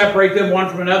shall separate them one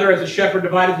from another as a shepherd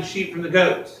divided the sheep from the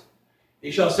goats.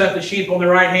 He shall set the sheep on the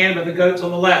right hand, but the goats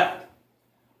on the left.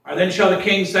 Or then shall the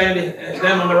king say unto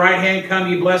them on the right hand, come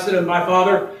ye blessed of my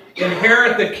Father,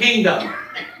 inherit the kingdom.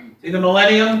 See the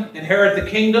millennium, inherit the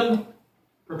kingdom,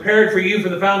 prepared for you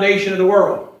from the foundation of the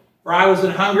world. For I was an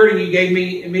hungered, and you gave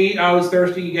me meat. I was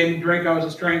thirsty, you gave me drink. I was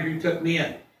a stranger, you took me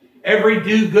in. Every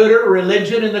do-gooder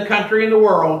religion in the country and the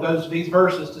world goes to these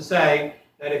verses to say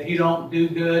that if you don't do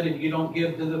good and you don't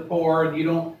give to the poor and you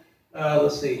don't,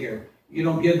 let's see here, you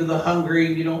don't give to the hungry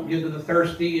and you don't give to the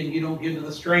thirsty and you don't give to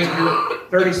the stranger.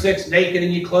 36, naked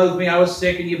and you clothed me. I was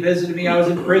sick and you visited me. I was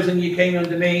in prison, you came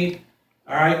unto me.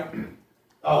 All right.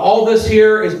 All this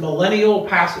here is millennial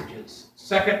passages,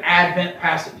 second Advent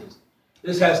passages.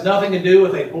 This has nothing to do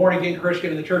with a born-again Christian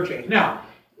in the church age. Now,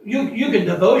 you can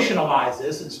devotionalize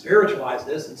this and spiritualize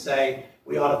this and say,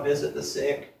 we ought to visit the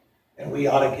sick and we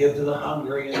ought to give to the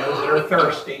hungry and those that are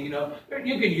thirsty. You know,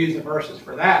 you can use the verses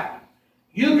for that.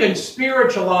 You can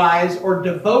spiritualize or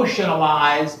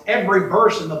devotionalize every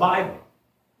verse in the Bible.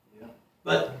 Yeah.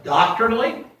 But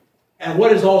doctrinally, and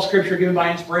what is all Scripture given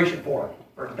by inspiration for?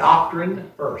 For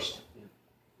doctrine first.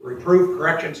 Reproof,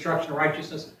 correction, instruction, and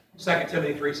righteousness. 2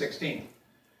 Timothy 3:16.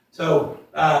 So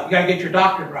you got to get your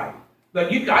doctrine right. But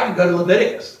I can go to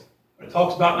Leviticus. It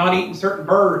talks about not eating certain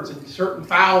birds and certain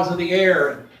fowls of the air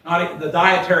and not eating the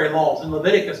dietary laws in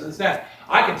Leviticus and that.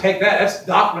 I can take that. That's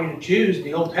doctrine to Jews in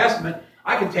the Old Testament.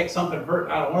 I can take something out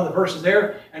of one of the verses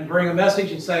there and bring a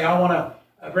message and say, I want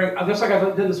to bring, just like I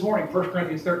did this morning, 1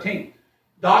 Corinthians 13.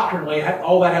 Doctrinally,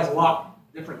 all that has a lot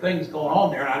of different things going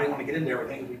on there, and I didn't want to get into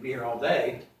everything. We'd be here all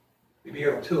day. We'd be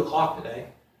here till 2 o'clock today.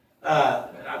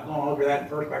 I've gone over that in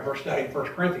verse by verse study in 1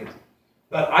 Corinthians.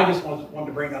 But I just wanted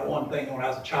to bring up one thing. When I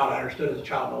was a child, I understood as a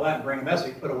child and all that, and bring a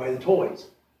message, put away the toys.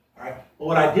 All right. But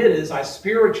what I did is I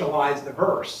spiritualized the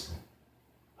verse.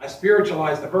 I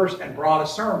spiritualized the verse and brought a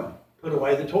sermon. Put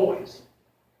away the toys.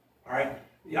 All right.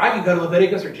 I can go to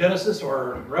Leviticus or Genesis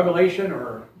or Revelation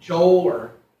or Joel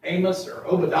or Amos or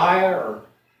Obadiah or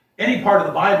any part of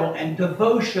the Bible and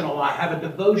have a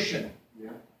devotion.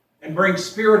 And bring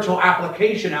spiritual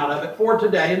application out of it for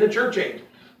today in the church age.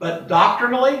 But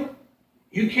doctrinally,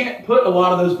 you can't put a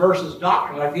lot of those verses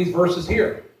doctrinally, like these verses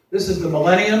here. This is the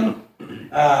millennium.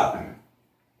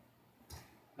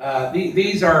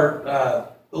 These are,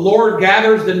 the Lord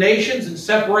gathers the nations and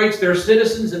separates their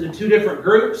citizens into two different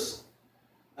groups.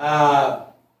 So,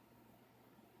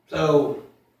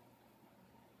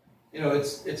 you know, I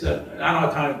don't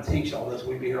have time to teach all this.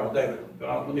 We'd be here all day.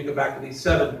 But let me go back to these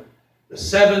the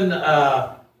seven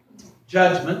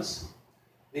judgments,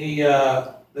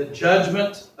 the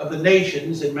judgment of the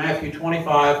nations in Matthew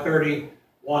 25,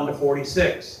 31 to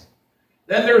 46.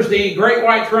 Then there's the great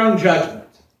white throne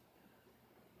judgment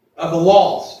of the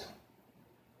lost.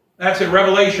 That's in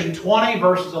Revelation 20,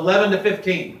 verses 11 to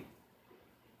 15.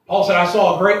 Paul said,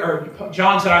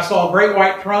 John said, I saw a great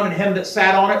white throne and him that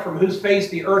sat on it, from whose face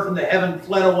the earth and the heaven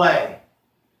fled away.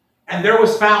 And there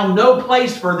was found no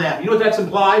place for them. You know what that's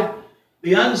implied?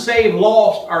 The unsaved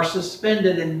lost are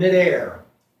suspended in midair.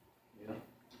 Yeah.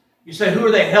 You say, who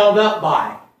are they held up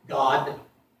by? God.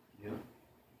 Yeah.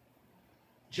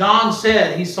 John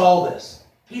said he saw this.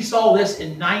 He saw this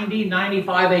in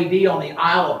 95 AD on the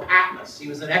Isle of Patmos. He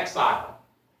was in exile.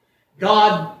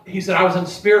 God, he said, I was in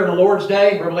spirit on the Lord's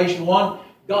day, Revelation 1.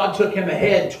 God took him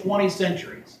ahead 20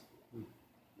 centuries.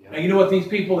 Yeah. Now, you know what these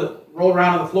people that roll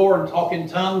around on the floor and talk in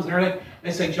tongues and everything,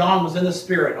 they say John was in the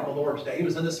Spirit on the Lord's day. He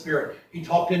was in the Spirit. He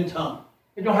talked in tongues.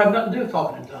 It don't have nothing to do with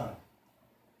talking in tongues.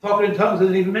 Talking in tongues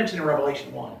isn't even mentioned in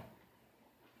Revelation 1.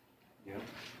 Yeah.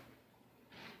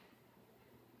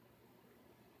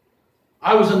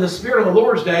 I was in the Spirit on the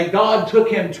Lord's day. God took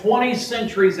him 20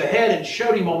 centuries ahead and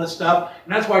showed him all this stuff.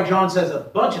 And that's why John says a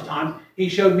bunch of times, he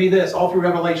showed me this all through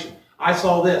Revelation. I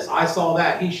saw this. I saw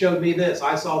that. He showed me this.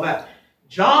 I saw that.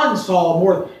 John saw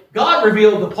more. God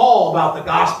revealed to Paul about the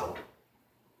gospel.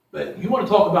 But you want to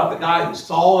talk about the guy who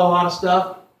saw a lot of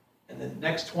stuff in the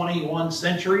next 21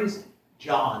 centuries?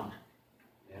 John.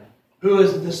 Yeah. Who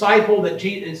is the disciple that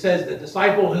it says the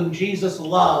disciple whom Jesus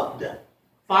loved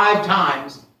 5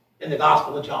 times in the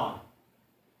Gospel of John.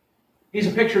 He's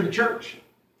a picture of the church.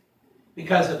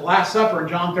 Because at the Last Supper in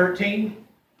John 13,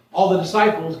 all the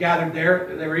disciples gathered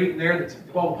there. They were eating there, the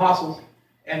 12 apostles.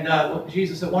 And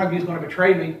Jesus said, one of you is going to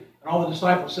betray me. And all the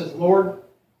disciples says, Lord,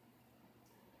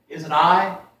 is it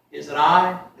I? Is it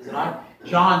I? Is it I?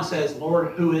 John says,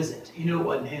 Lord, who is it? He knew it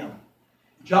wasn't him.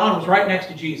 John was right next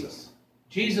to Jesus.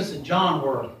 Jesus and John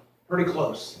were pretty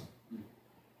close.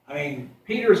 I mean,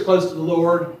 Peter is close to the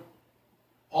Lord.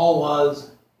 Paul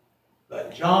was.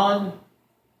 But John,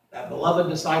 that beloved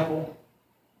disciple,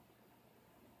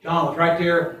 John was right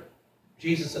there.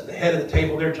 Jesus at the head of the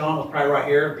table there. John was probably right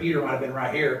here. Peter might have been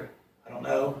right here. I don't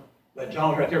know. But John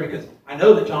was right there because I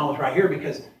know that John was right here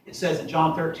because it says in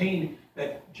John 13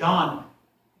 that John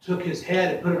took his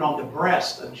head and put it on the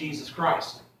breast of Jesus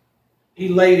Christ. He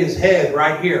laid his head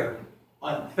right here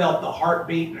and felt the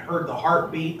heartbeat and heard the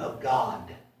heartbeat of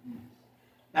God.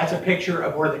 That's a picture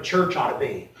of where the church ought to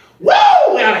be. Woo!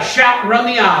 We ought to shout and run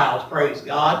the aisles, praise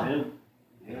God. Amen.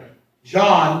 Yeah.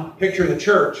 John, picture of the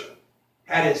church,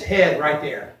 had his head right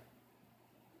there.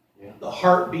 Yeah. The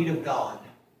heartbeat of God.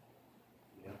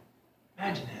 Yeah.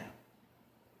 Imagine that.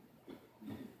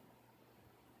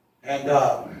 And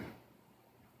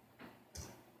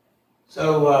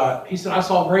so he said, I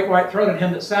saw a great white throne and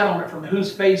him that sat on it, from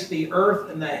whose face the earth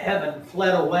and the heaven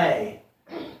fled away.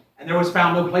 And there was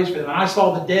found no place for them. And I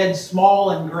saw the dead, small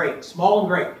and great. Small and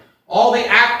great. All the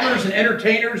actors and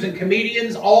entertainers and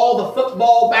comedians, all the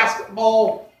football,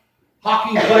 basketball,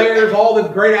 hockey players, all the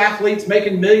great athletes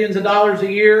making millions of dollars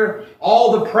a year,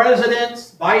 all the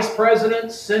presidents, vice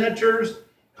presidents, senators,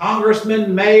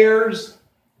 congressmen, mayors,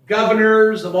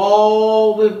 governors of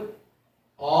all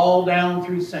down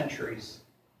through centuries.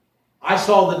 I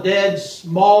saw the dead,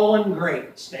 small and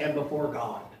great, stand before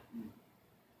God.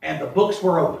 And the books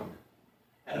were opened.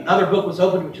 And another book was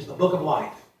opened, which is the book of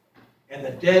life. And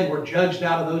the dead were judged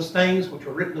out of those things which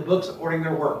were written in the books according to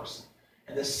their works.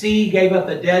 And the sea gave up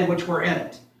the dead which were in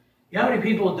it. You know how many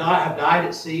people have died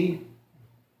at sea?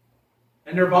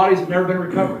 And their bodies have never been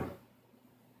recovered.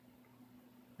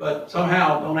 But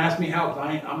somehow, don't ask me how,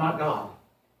 because I'm not God.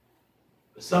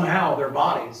 But somehow their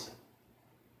bodies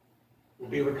will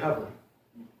be recovered.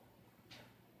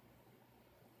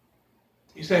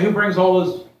 You say, who brings all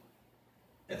those?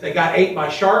 If they got ate by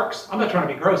sharks, I'm not trying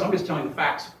to be gross. I'm just telling you the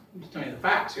facts. I'm just telling you the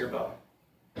facts here about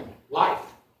life.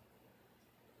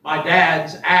 My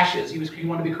dad's ashes, he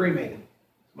wanted to be cremated.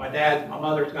 My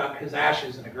mother's got his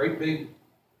ashes in a great big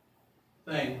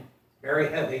thing, very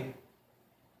heavy.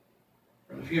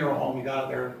 From the funeral home, we got it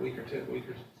there a week or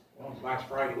last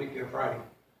Friday, week or Friday.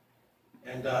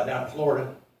 And down in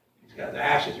Florida, he's got the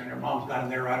ashes in there. Mom's got them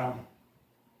there right on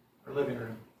her living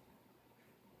room.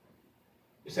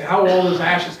 You say, how will all those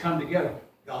ashes come together?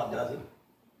 God does it.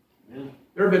 Yeah.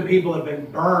 There have been people that have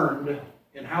been burned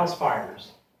in house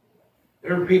fires.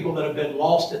 There are people that have been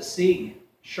lost at sea.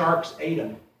 Sharks ate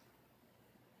them.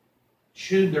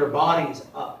 Chewed their bodies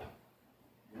up.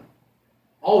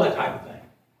 All that type of thing.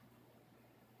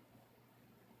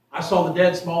 I saw the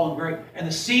dead, small and great. And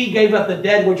the sea gave up the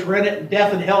dead which were in it, and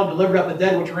death and hell delivered up the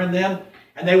dead which were in them.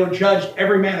 And they were judged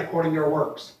every man according to their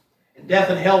works. And death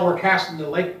and hell were cast into the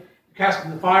lake, cast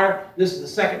into the fire. This is the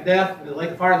second death. In the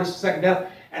lake of fire, this is the second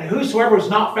death. And whosoever was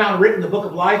not found written in the book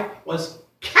of life was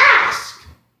cast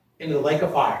into the lake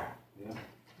of fire. Yeah.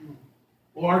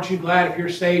 Well, aren't you glad if you're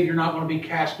saved, you're not going to be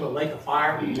cast to a lake of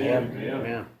fire? Amen.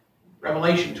 Yeah.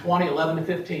 Revelation 20, 11 to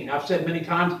 15. I've said many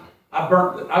times, I've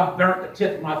burnt the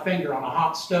tip of my finger on a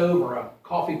hot stove or a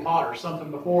coffee pot or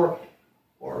something before,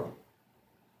 or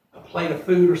a plate of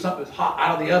food or something that's hot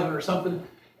out of the oven or something.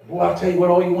 And boy, I'll tell you what,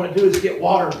 all you want to do is get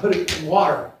water and put it in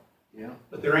water. Yeah.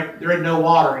 But there ain't no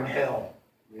water in hell.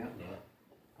 Yeah.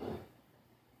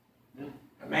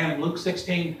 A man in Luke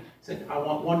 16 said, I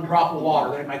want one drop of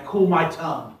water that it might cool my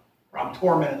tongue, or I'm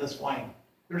tormented in this flame.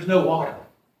 There's no water.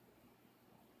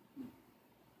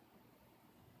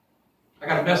 I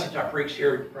got a message I preached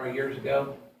here probably years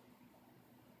ago.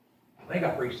 I think I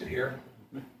preached it here.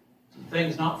 Some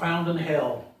things not found in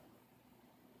hell.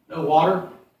 No water,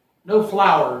 no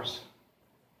flowers.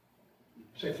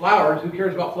 You say flowers, who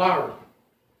cares about flowers?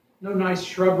 No nice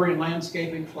shrubbery and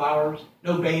landscaping, flowers.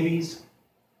 No babies.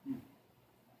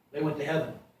 They went to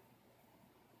heaven.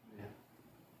 Yeah.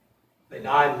 If they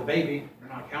died as a baby, they're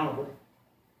not accountable.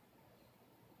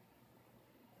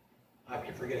 I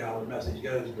can forget how the message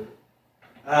goes, but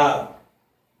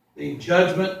the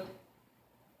judgment,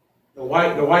 the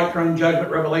white throne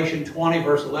judgment, Revelation 20,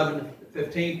 verse 11 to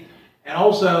 15, and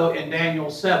also in Daniel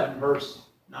 7, verse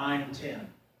 9 and 10.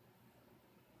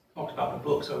 Talks about the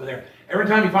books over there. Every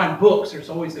time you find books, that's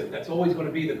always going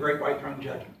to be the great white throne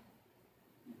judgment.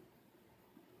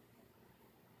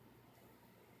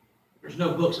 There's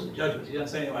no books in the judgments. He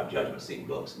doesn't say anything about judgment seat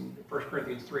books in 1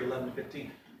 Corinthians 3, 11 to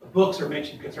 15. The books are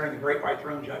mentioned concerning the great white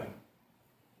throne judgment.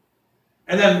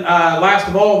 And then last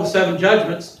of all, the seven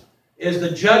judgments is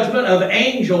the judgment of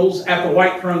angels at the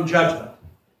white throne judgment.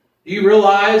 Do you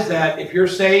realize that if you're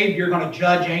saved, you're going to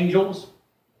judge angels?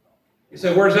 You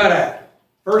say, where's that at?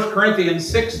 1 Corinthians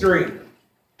 6, 3.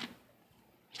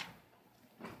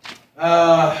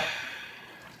 1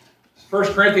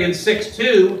 Corinthians 6,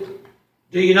 2.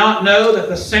 Do you not know that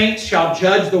the saints shall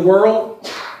judge the world?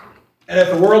 And if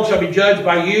the world shall be judged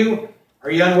by you,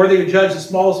 are you unworthy to judge the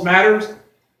smallest matters?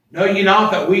 Know ye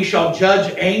not that we shall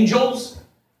judge angels?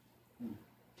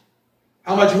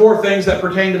 How much more things that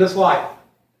pertain to this life?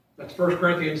 That's 1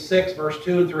 Corinthians 6, verse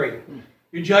 2 and 3.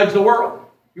 You judge the world.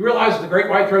 You realize the great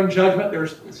white throne judgment,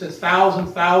 it says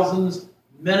thousands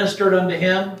ministered unto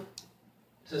him. It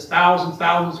says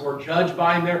thousands were judged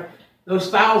by him there. Those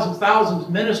thousands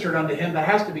ministered unto him, that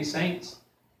has to be saints.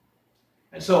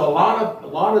 And so a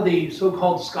lot of the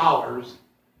so-called scholars,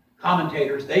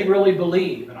 commentators, they really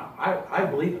believe, and I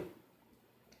believe it.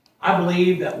 I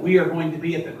believe that we are going to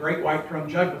be at the great white throne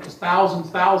judgment because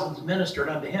thousands ministered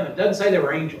unto him. It doesn't say they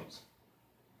were angels.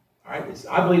 All right?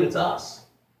 I believe it's us.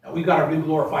 Now, we've got our new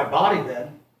glorified body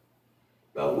then,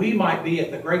 but we might be at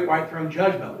the great white throne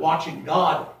judgment watching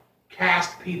God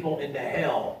cast people into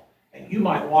hell, and you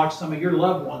might watch some of your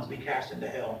loved ones be cast into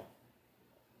hell.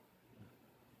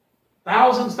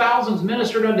 Thousands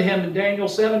ministered unto him in Daniel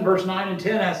 7, verse 9 and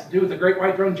 10 has to do with the great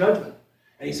white throne judgment.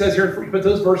 And he says here, put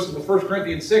those verses in 1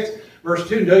 Corinthians 6, verse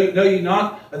 2, know ye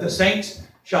not that the saints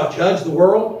shall judge the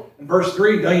world? And verse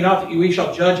 3, know ye not that we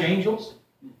shall judge angels?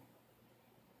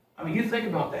 I mean, you think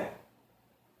about that.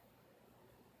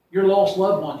 Your lost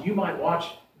loved ones, you might watch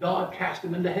God cast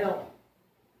them into hell.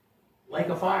 Lake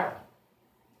of fire.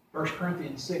 1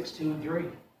 Corinthians 6, 2 and 3.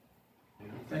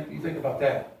 You think about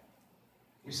that.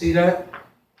 You see that?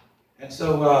 And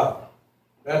so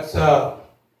that's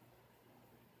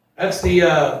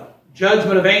the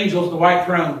judgment of angels, the white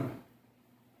throne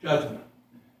judgment.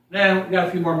 Now, we've got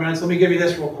a few more minutes. Let me give you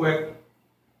this real quick.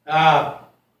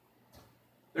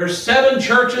 There's 7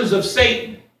 churches of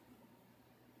Satan.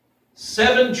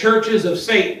 7 churches of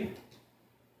Satan.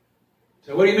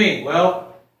 So what do you mean?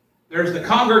 Well, there's the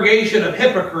congregation of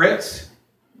hypocrites,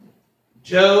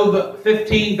 Job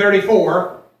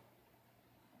 15:34.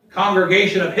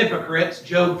 Congregation of hypocrites,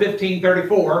 Job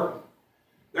 15:34.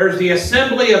 There's the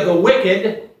assembly of the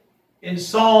wicked in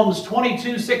Psalms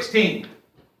 22:16.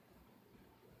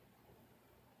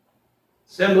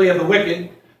 Assembly of the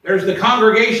wicked. There's the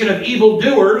congregation of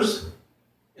evildoers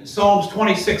in Psalms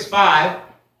 26:5.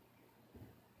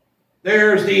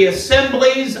 There's the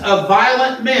assemblies of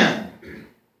violent men,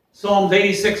 Psalms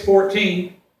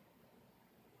 86:14.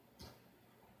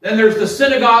 Then there's the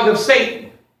synagogue of Satan,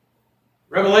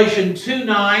 Revelation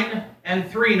 2:9 and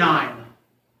 3:9.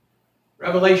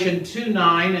 Revelation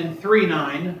 2:9 and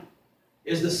 3:9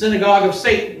 is the synagogue of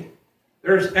Satan.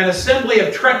 There's an assembly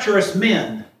of treacherous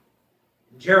men,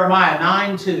 Jeremiah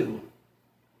 9:2.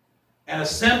 An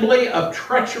assembly of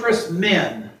treacherous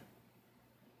men,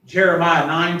 Jeremiah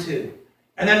 9:2.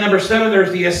 And then number 7,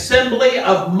 there's the assembly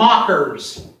of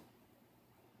mockers,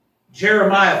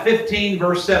 Jeremiah 15,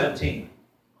 verse 17.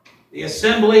 The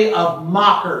assembly of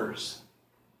mockers,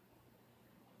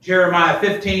 Jeremiah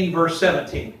 15, verse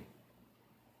 17.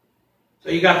 So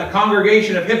you got the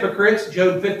congregation of hypocrites,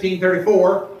 Job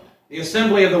 15:34. The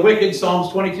assembly of the wicked,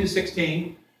 Psalms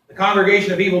 22:16. The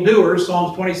congregation of evildoers,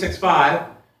 Psalms 26:5.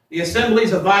 The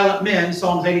assemblies of violent men,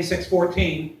 Psalms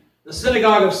 86:14. The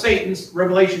synagogue of Satan,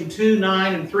 Revelation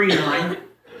 2:9 and 3:9.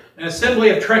 An assembly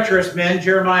of treacherous men,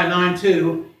 Jeremiah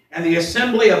 9:2. And the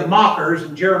assembly of mockers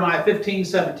in Jeremiah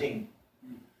 15:17.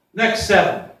 Next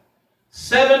 7.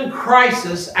 7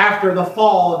 crises after the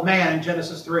fall of man in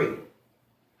Genesis 3.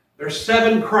 There's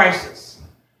 7 crises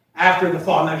after the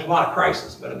fall. And there's a lot of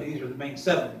crises, but these are the main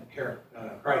 7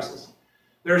 crises.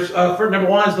 There's number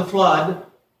 1 is the flood.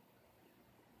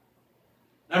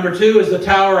 Number 2 is the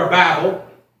Tower of Babel.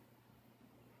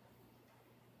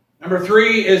 Number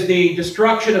 3 is the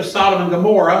destruction of Sodom and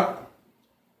Gomorrah.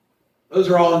 Those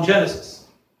are all in Genesis.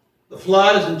 The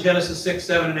flood is in Genesis 6,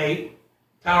 7, and 8.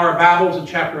 Tower of Babel is in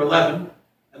chapter 11.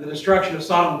 And the destruction of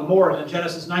Sodom and Gomorrah is in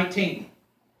Genesis 19.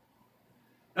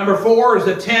 Number 4 is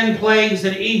the 10 plagues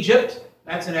in Egypt.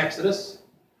 That's in Exodus.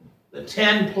 The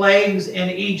 10 plagues in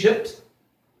Egypt.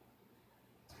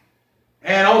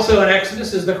 And also in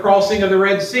Exodus is the crossing of the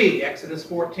Red Sea, Exodus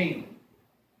 14.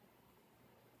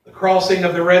 The crossing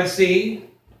of the Red Sea.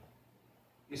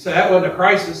 You say that wasn't a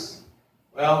crisis.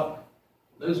 Well,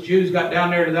 those Jews got down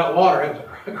there to that water. It was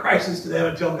a crisis to them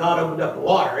until God opened up the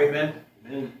water. Amen.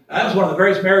 Amen. That was one of the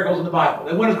greatest miracles in the Bible.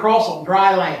 They went across on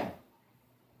dry land.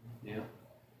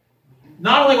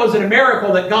 Not only was it a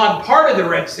miracle that God parted the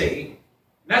Red Sea,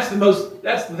 that's the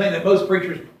thing that most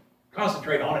preachers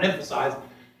concentrate on and emphasize,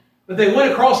 but they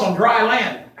went across on dry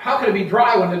land. How could it be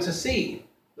dry when it's a sea?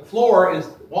 The floor is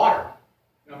water.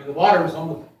 I mean, the water was on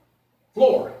the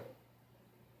floor.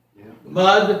 Yeah.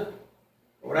 Mud,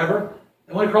 or whatever.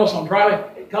 They went across on dry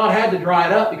land. God had to dry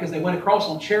it up because they went across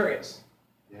on chariots.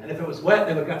 Yeah. And if it was wet,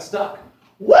 they would have got stuck.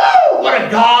 Woo! What a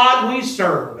God we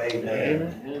serve.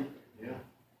 Amen. Amen.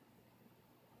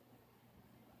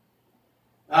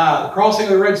 The crossing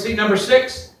of the Red Sea. Number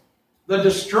 6, the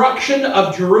destruction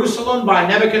of Jerusalem by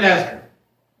Nebuchadnezzar.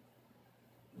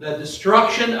 The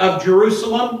destruction of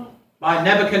Jerusalem by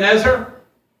Nebuchadnezzar.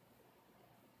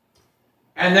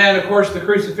 And then, of course, the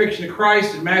crucifixion of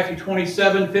Christ in Matthew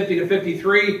 27, 50 to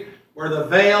 53, where the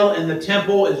veil in the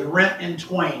temple is rent in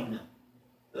twain.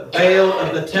 The veil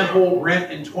of the temple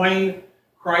rent in twain.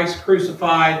 Christ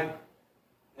crucified.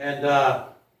 And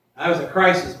that was a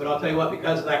crisis, but I'll tell you what,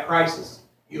 because of that crisis,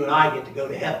 you and I get to go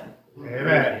to heaven.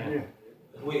 Amen.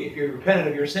 If you're repentant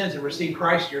of your sins and receive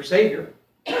Christ your Savior.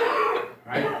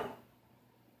 Right?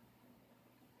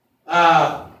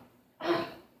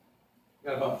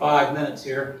 Got about 5 minutes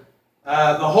here.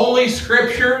 The Holy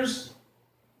Scriptures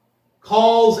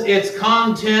calls its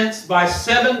contents by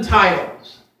 7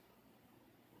 titles.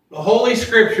 The Holy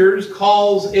Scriptures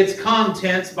calls its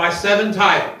contents by 7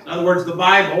 titles. In other words, the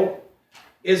Bible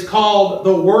is called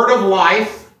the Word of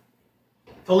Life,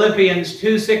 Philippians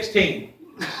 2:16.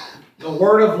 The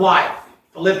Word of Life,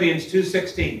 Philippians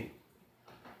 2:16.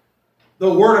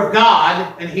 The Word of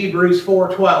God in Hebrews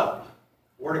 4:12.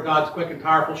 The Word of God is quick and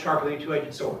powerful, sharper than a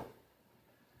two-edged sword.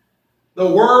 The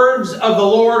words of the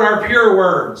Lord are pure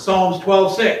words, Psalms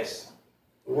 12:6.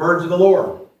 The words of the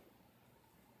Lord.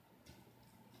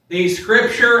 The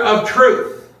Scripture of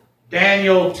truth,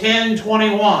 Daniel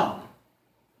 10:21.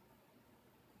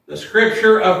 The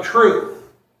Scripture of truth,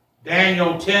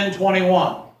 Daniel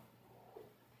 10:21.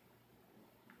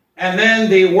 And then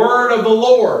the word of the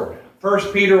Lord,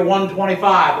 1 Peter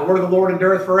 1:25. The word of the Lord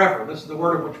endureth forever. This is the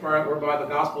word of which whereby the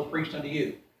gospel is preached unto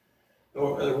you.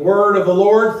 The word of the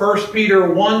Lord, 1 Peter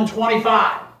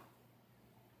 1:25.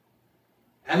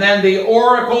 And then the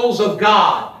oracles of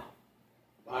God.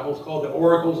 The Bible is called the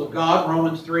oracles of God.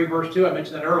 Romans 3 verse 2. I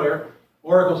mentioned that earlier.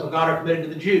 Oracles of God are committed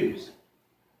to the Jews.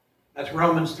 That's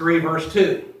Romans 3 verse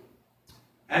 2.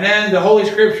 And then the Holy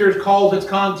Scriptures calls its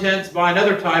contents by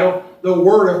another title, the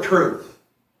Word of Truth.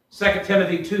 2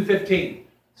 Timothy 2:15.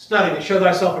 Study to show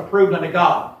thyself approved unto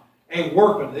God, a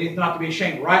workman that is not to be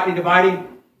ashamed, rightly dividing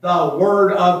the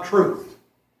Word of Truth.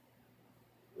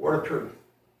 Word of Truth.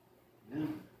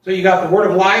 So you got the Word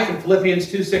of Life in Philippians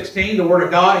 2:16, the Word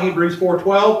of God, Hebrews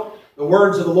 4:12, the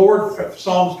words of the Lord,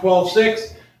 Psalms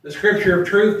 12:6, the Scripture of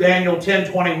Truth, Daniel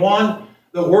 10:21,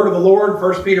 the Word of the Lord,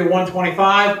 1 Peter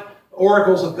 1:25,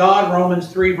 oracles of God, Romans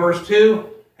 3 verse 2,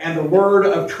 and the Word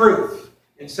of Truth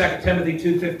in 2 Timothy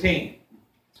 2:15.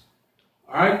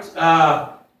 All right.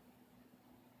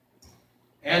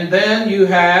 And then you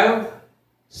have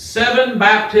 7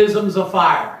 baptisms of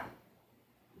fire.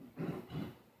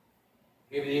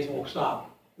 Maybe these will stop.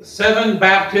 The 7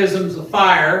 baptisms of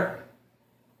fire.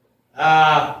 In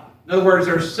other words,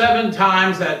 there's 7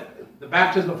 times that the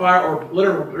baptism of fire, or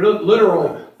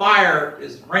literal fire,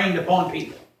 is rained upon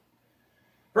people.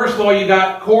 First of all, you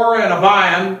got Korah and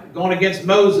Abiam going against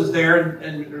Moses there,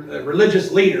 and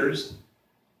religious leaders.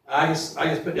 I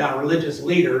just put down religious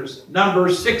leaders.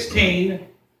 Numbers 16,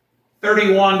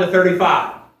 31 to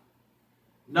 35.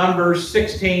 Numbers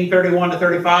 16, 31 to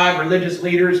 35. Religious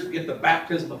leaders get the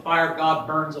baptism of fire. God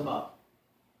burns them up.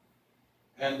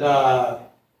 And, of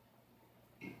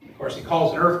course, he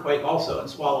caused an earthquake also and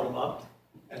swallowed them up,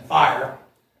 and fire.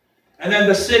 And then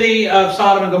the city of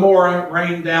Sodom and Gomorrah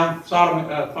rained down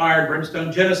fire and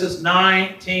brimstone. Genesis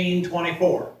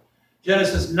 19:24.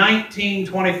 Genesis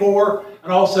 19:24,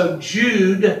 and also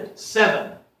Jude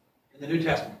 7 in the New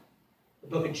Testament. The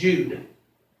book of Jude.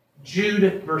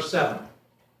 Jude verse 7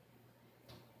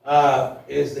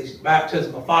 is the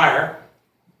baptism of fire.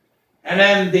 And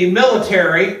then the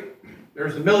military,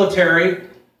 there's a military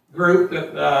group,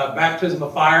 that baptism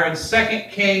of fire, in 2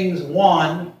 Kings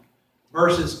 1,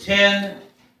 verses 10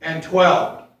 and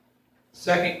 12.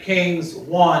 2 Kings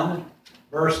 1,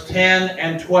 verse 10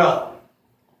 and 12.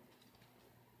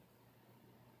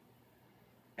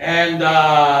 And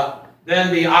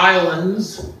then the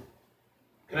islands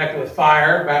connected with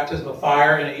fire, baptism of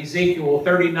fire, in Ezekiel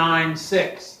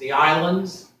 39:6. The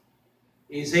islands,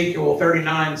 Ezekiel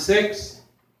 39:6.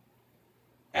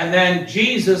 And then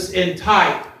Jesus in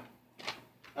type,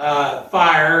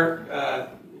 fire,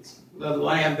 the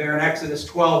lamb there in Exodus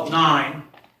 12:9,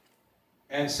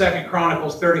 and 2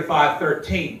 Chronicles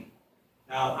 35:13.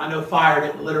 Now, I know fire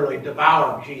didn't literally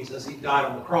devour Jesus. He died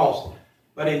on the cross.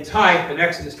 But in type, in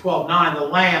Exodus 12:9, the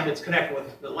lamb that's connected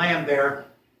with, the lamb there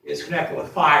is connected with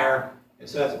fire. And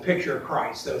so that's a picture of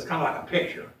Christ. So it's kind of like a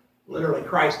picture. Literally,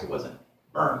 Christ wasn't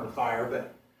burned with fire,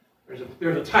 but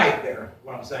there's a type there,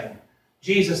 what I'm saying.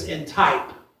 Jesus in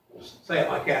type. We'll say it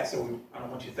like that, so I don't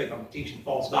want you to think I'm teaching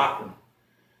false doctrine.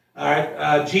 All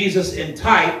right, Jesus in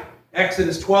type,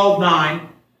 Exodus 12:9,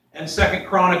 and 2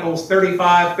 Chronicles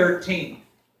 35:13.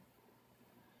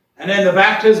 And then the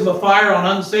baptism of fire on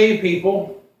unsaved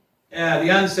people, the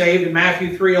unsaved in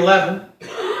Matthew 3:11.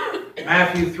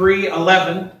 Matthew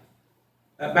 3:11.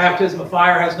 That baptism of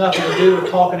fire has nothing to do with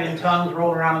talking in tongues,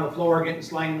 rolling around on the floor, getting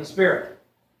slain in the Spirit.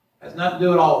 It has nothing to do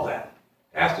with all of that.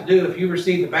 It has to do, if you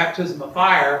receive the baptism of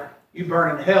fire, you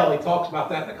burn in hell. He talks about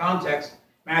that in the context.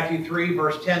 Matthew 3,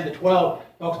 verse 10 to 12,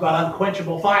 talks about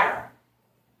unquenchable fire.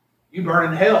 You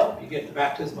burn in hell if you get the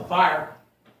baptism of fire.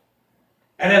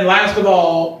 And then last of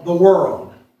all, the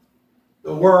world.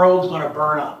 The world's going to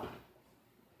burn up.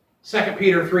 2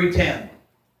 Peter 3:10.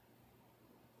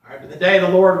 All right, but the day of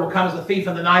the Lord will come as a thief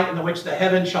in the night, in which the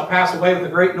heavens shall pass away with a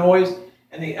great noise,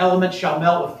 and the elements shall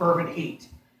melt with fervent heat.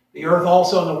 The earth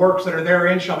also and the works that are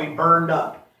therein shall be burned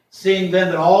up. Seeing then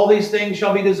that all these things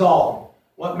shall be dissolved,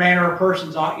 what manner of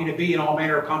persons ought you to be in all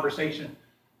manner of conversation,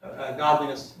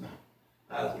 godliness?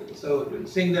 So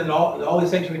seeing then that all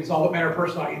these things shall be dissolved, what manner of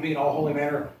person ought you to be in all holy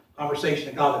manner of conversation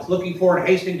and godliness? Looking forward and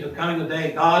hastening to the coming of the day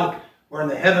of God, wherein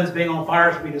the heavens being on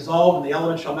fire shall be dissolved, and the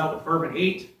elements shall melt with fervent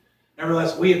heat.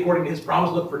 Nevertheless, we, according to his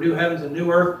promise, look for new heavens and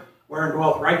new earth, wherein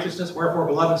dwelleth righteousness. Wherefore,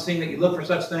 beloved, seeing that you look for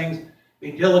such things,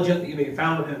 be diligent that you may be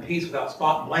found within peace, without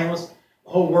spot and blameless.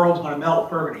 The whole world's going to melt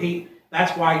with fervent heat.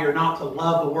 That's why you're not to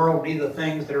love the world, neither the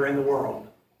things that are in the world.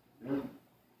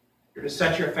 You're to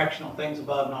set your affection on things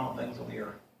above, not on things on the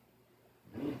earth.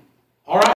 All right.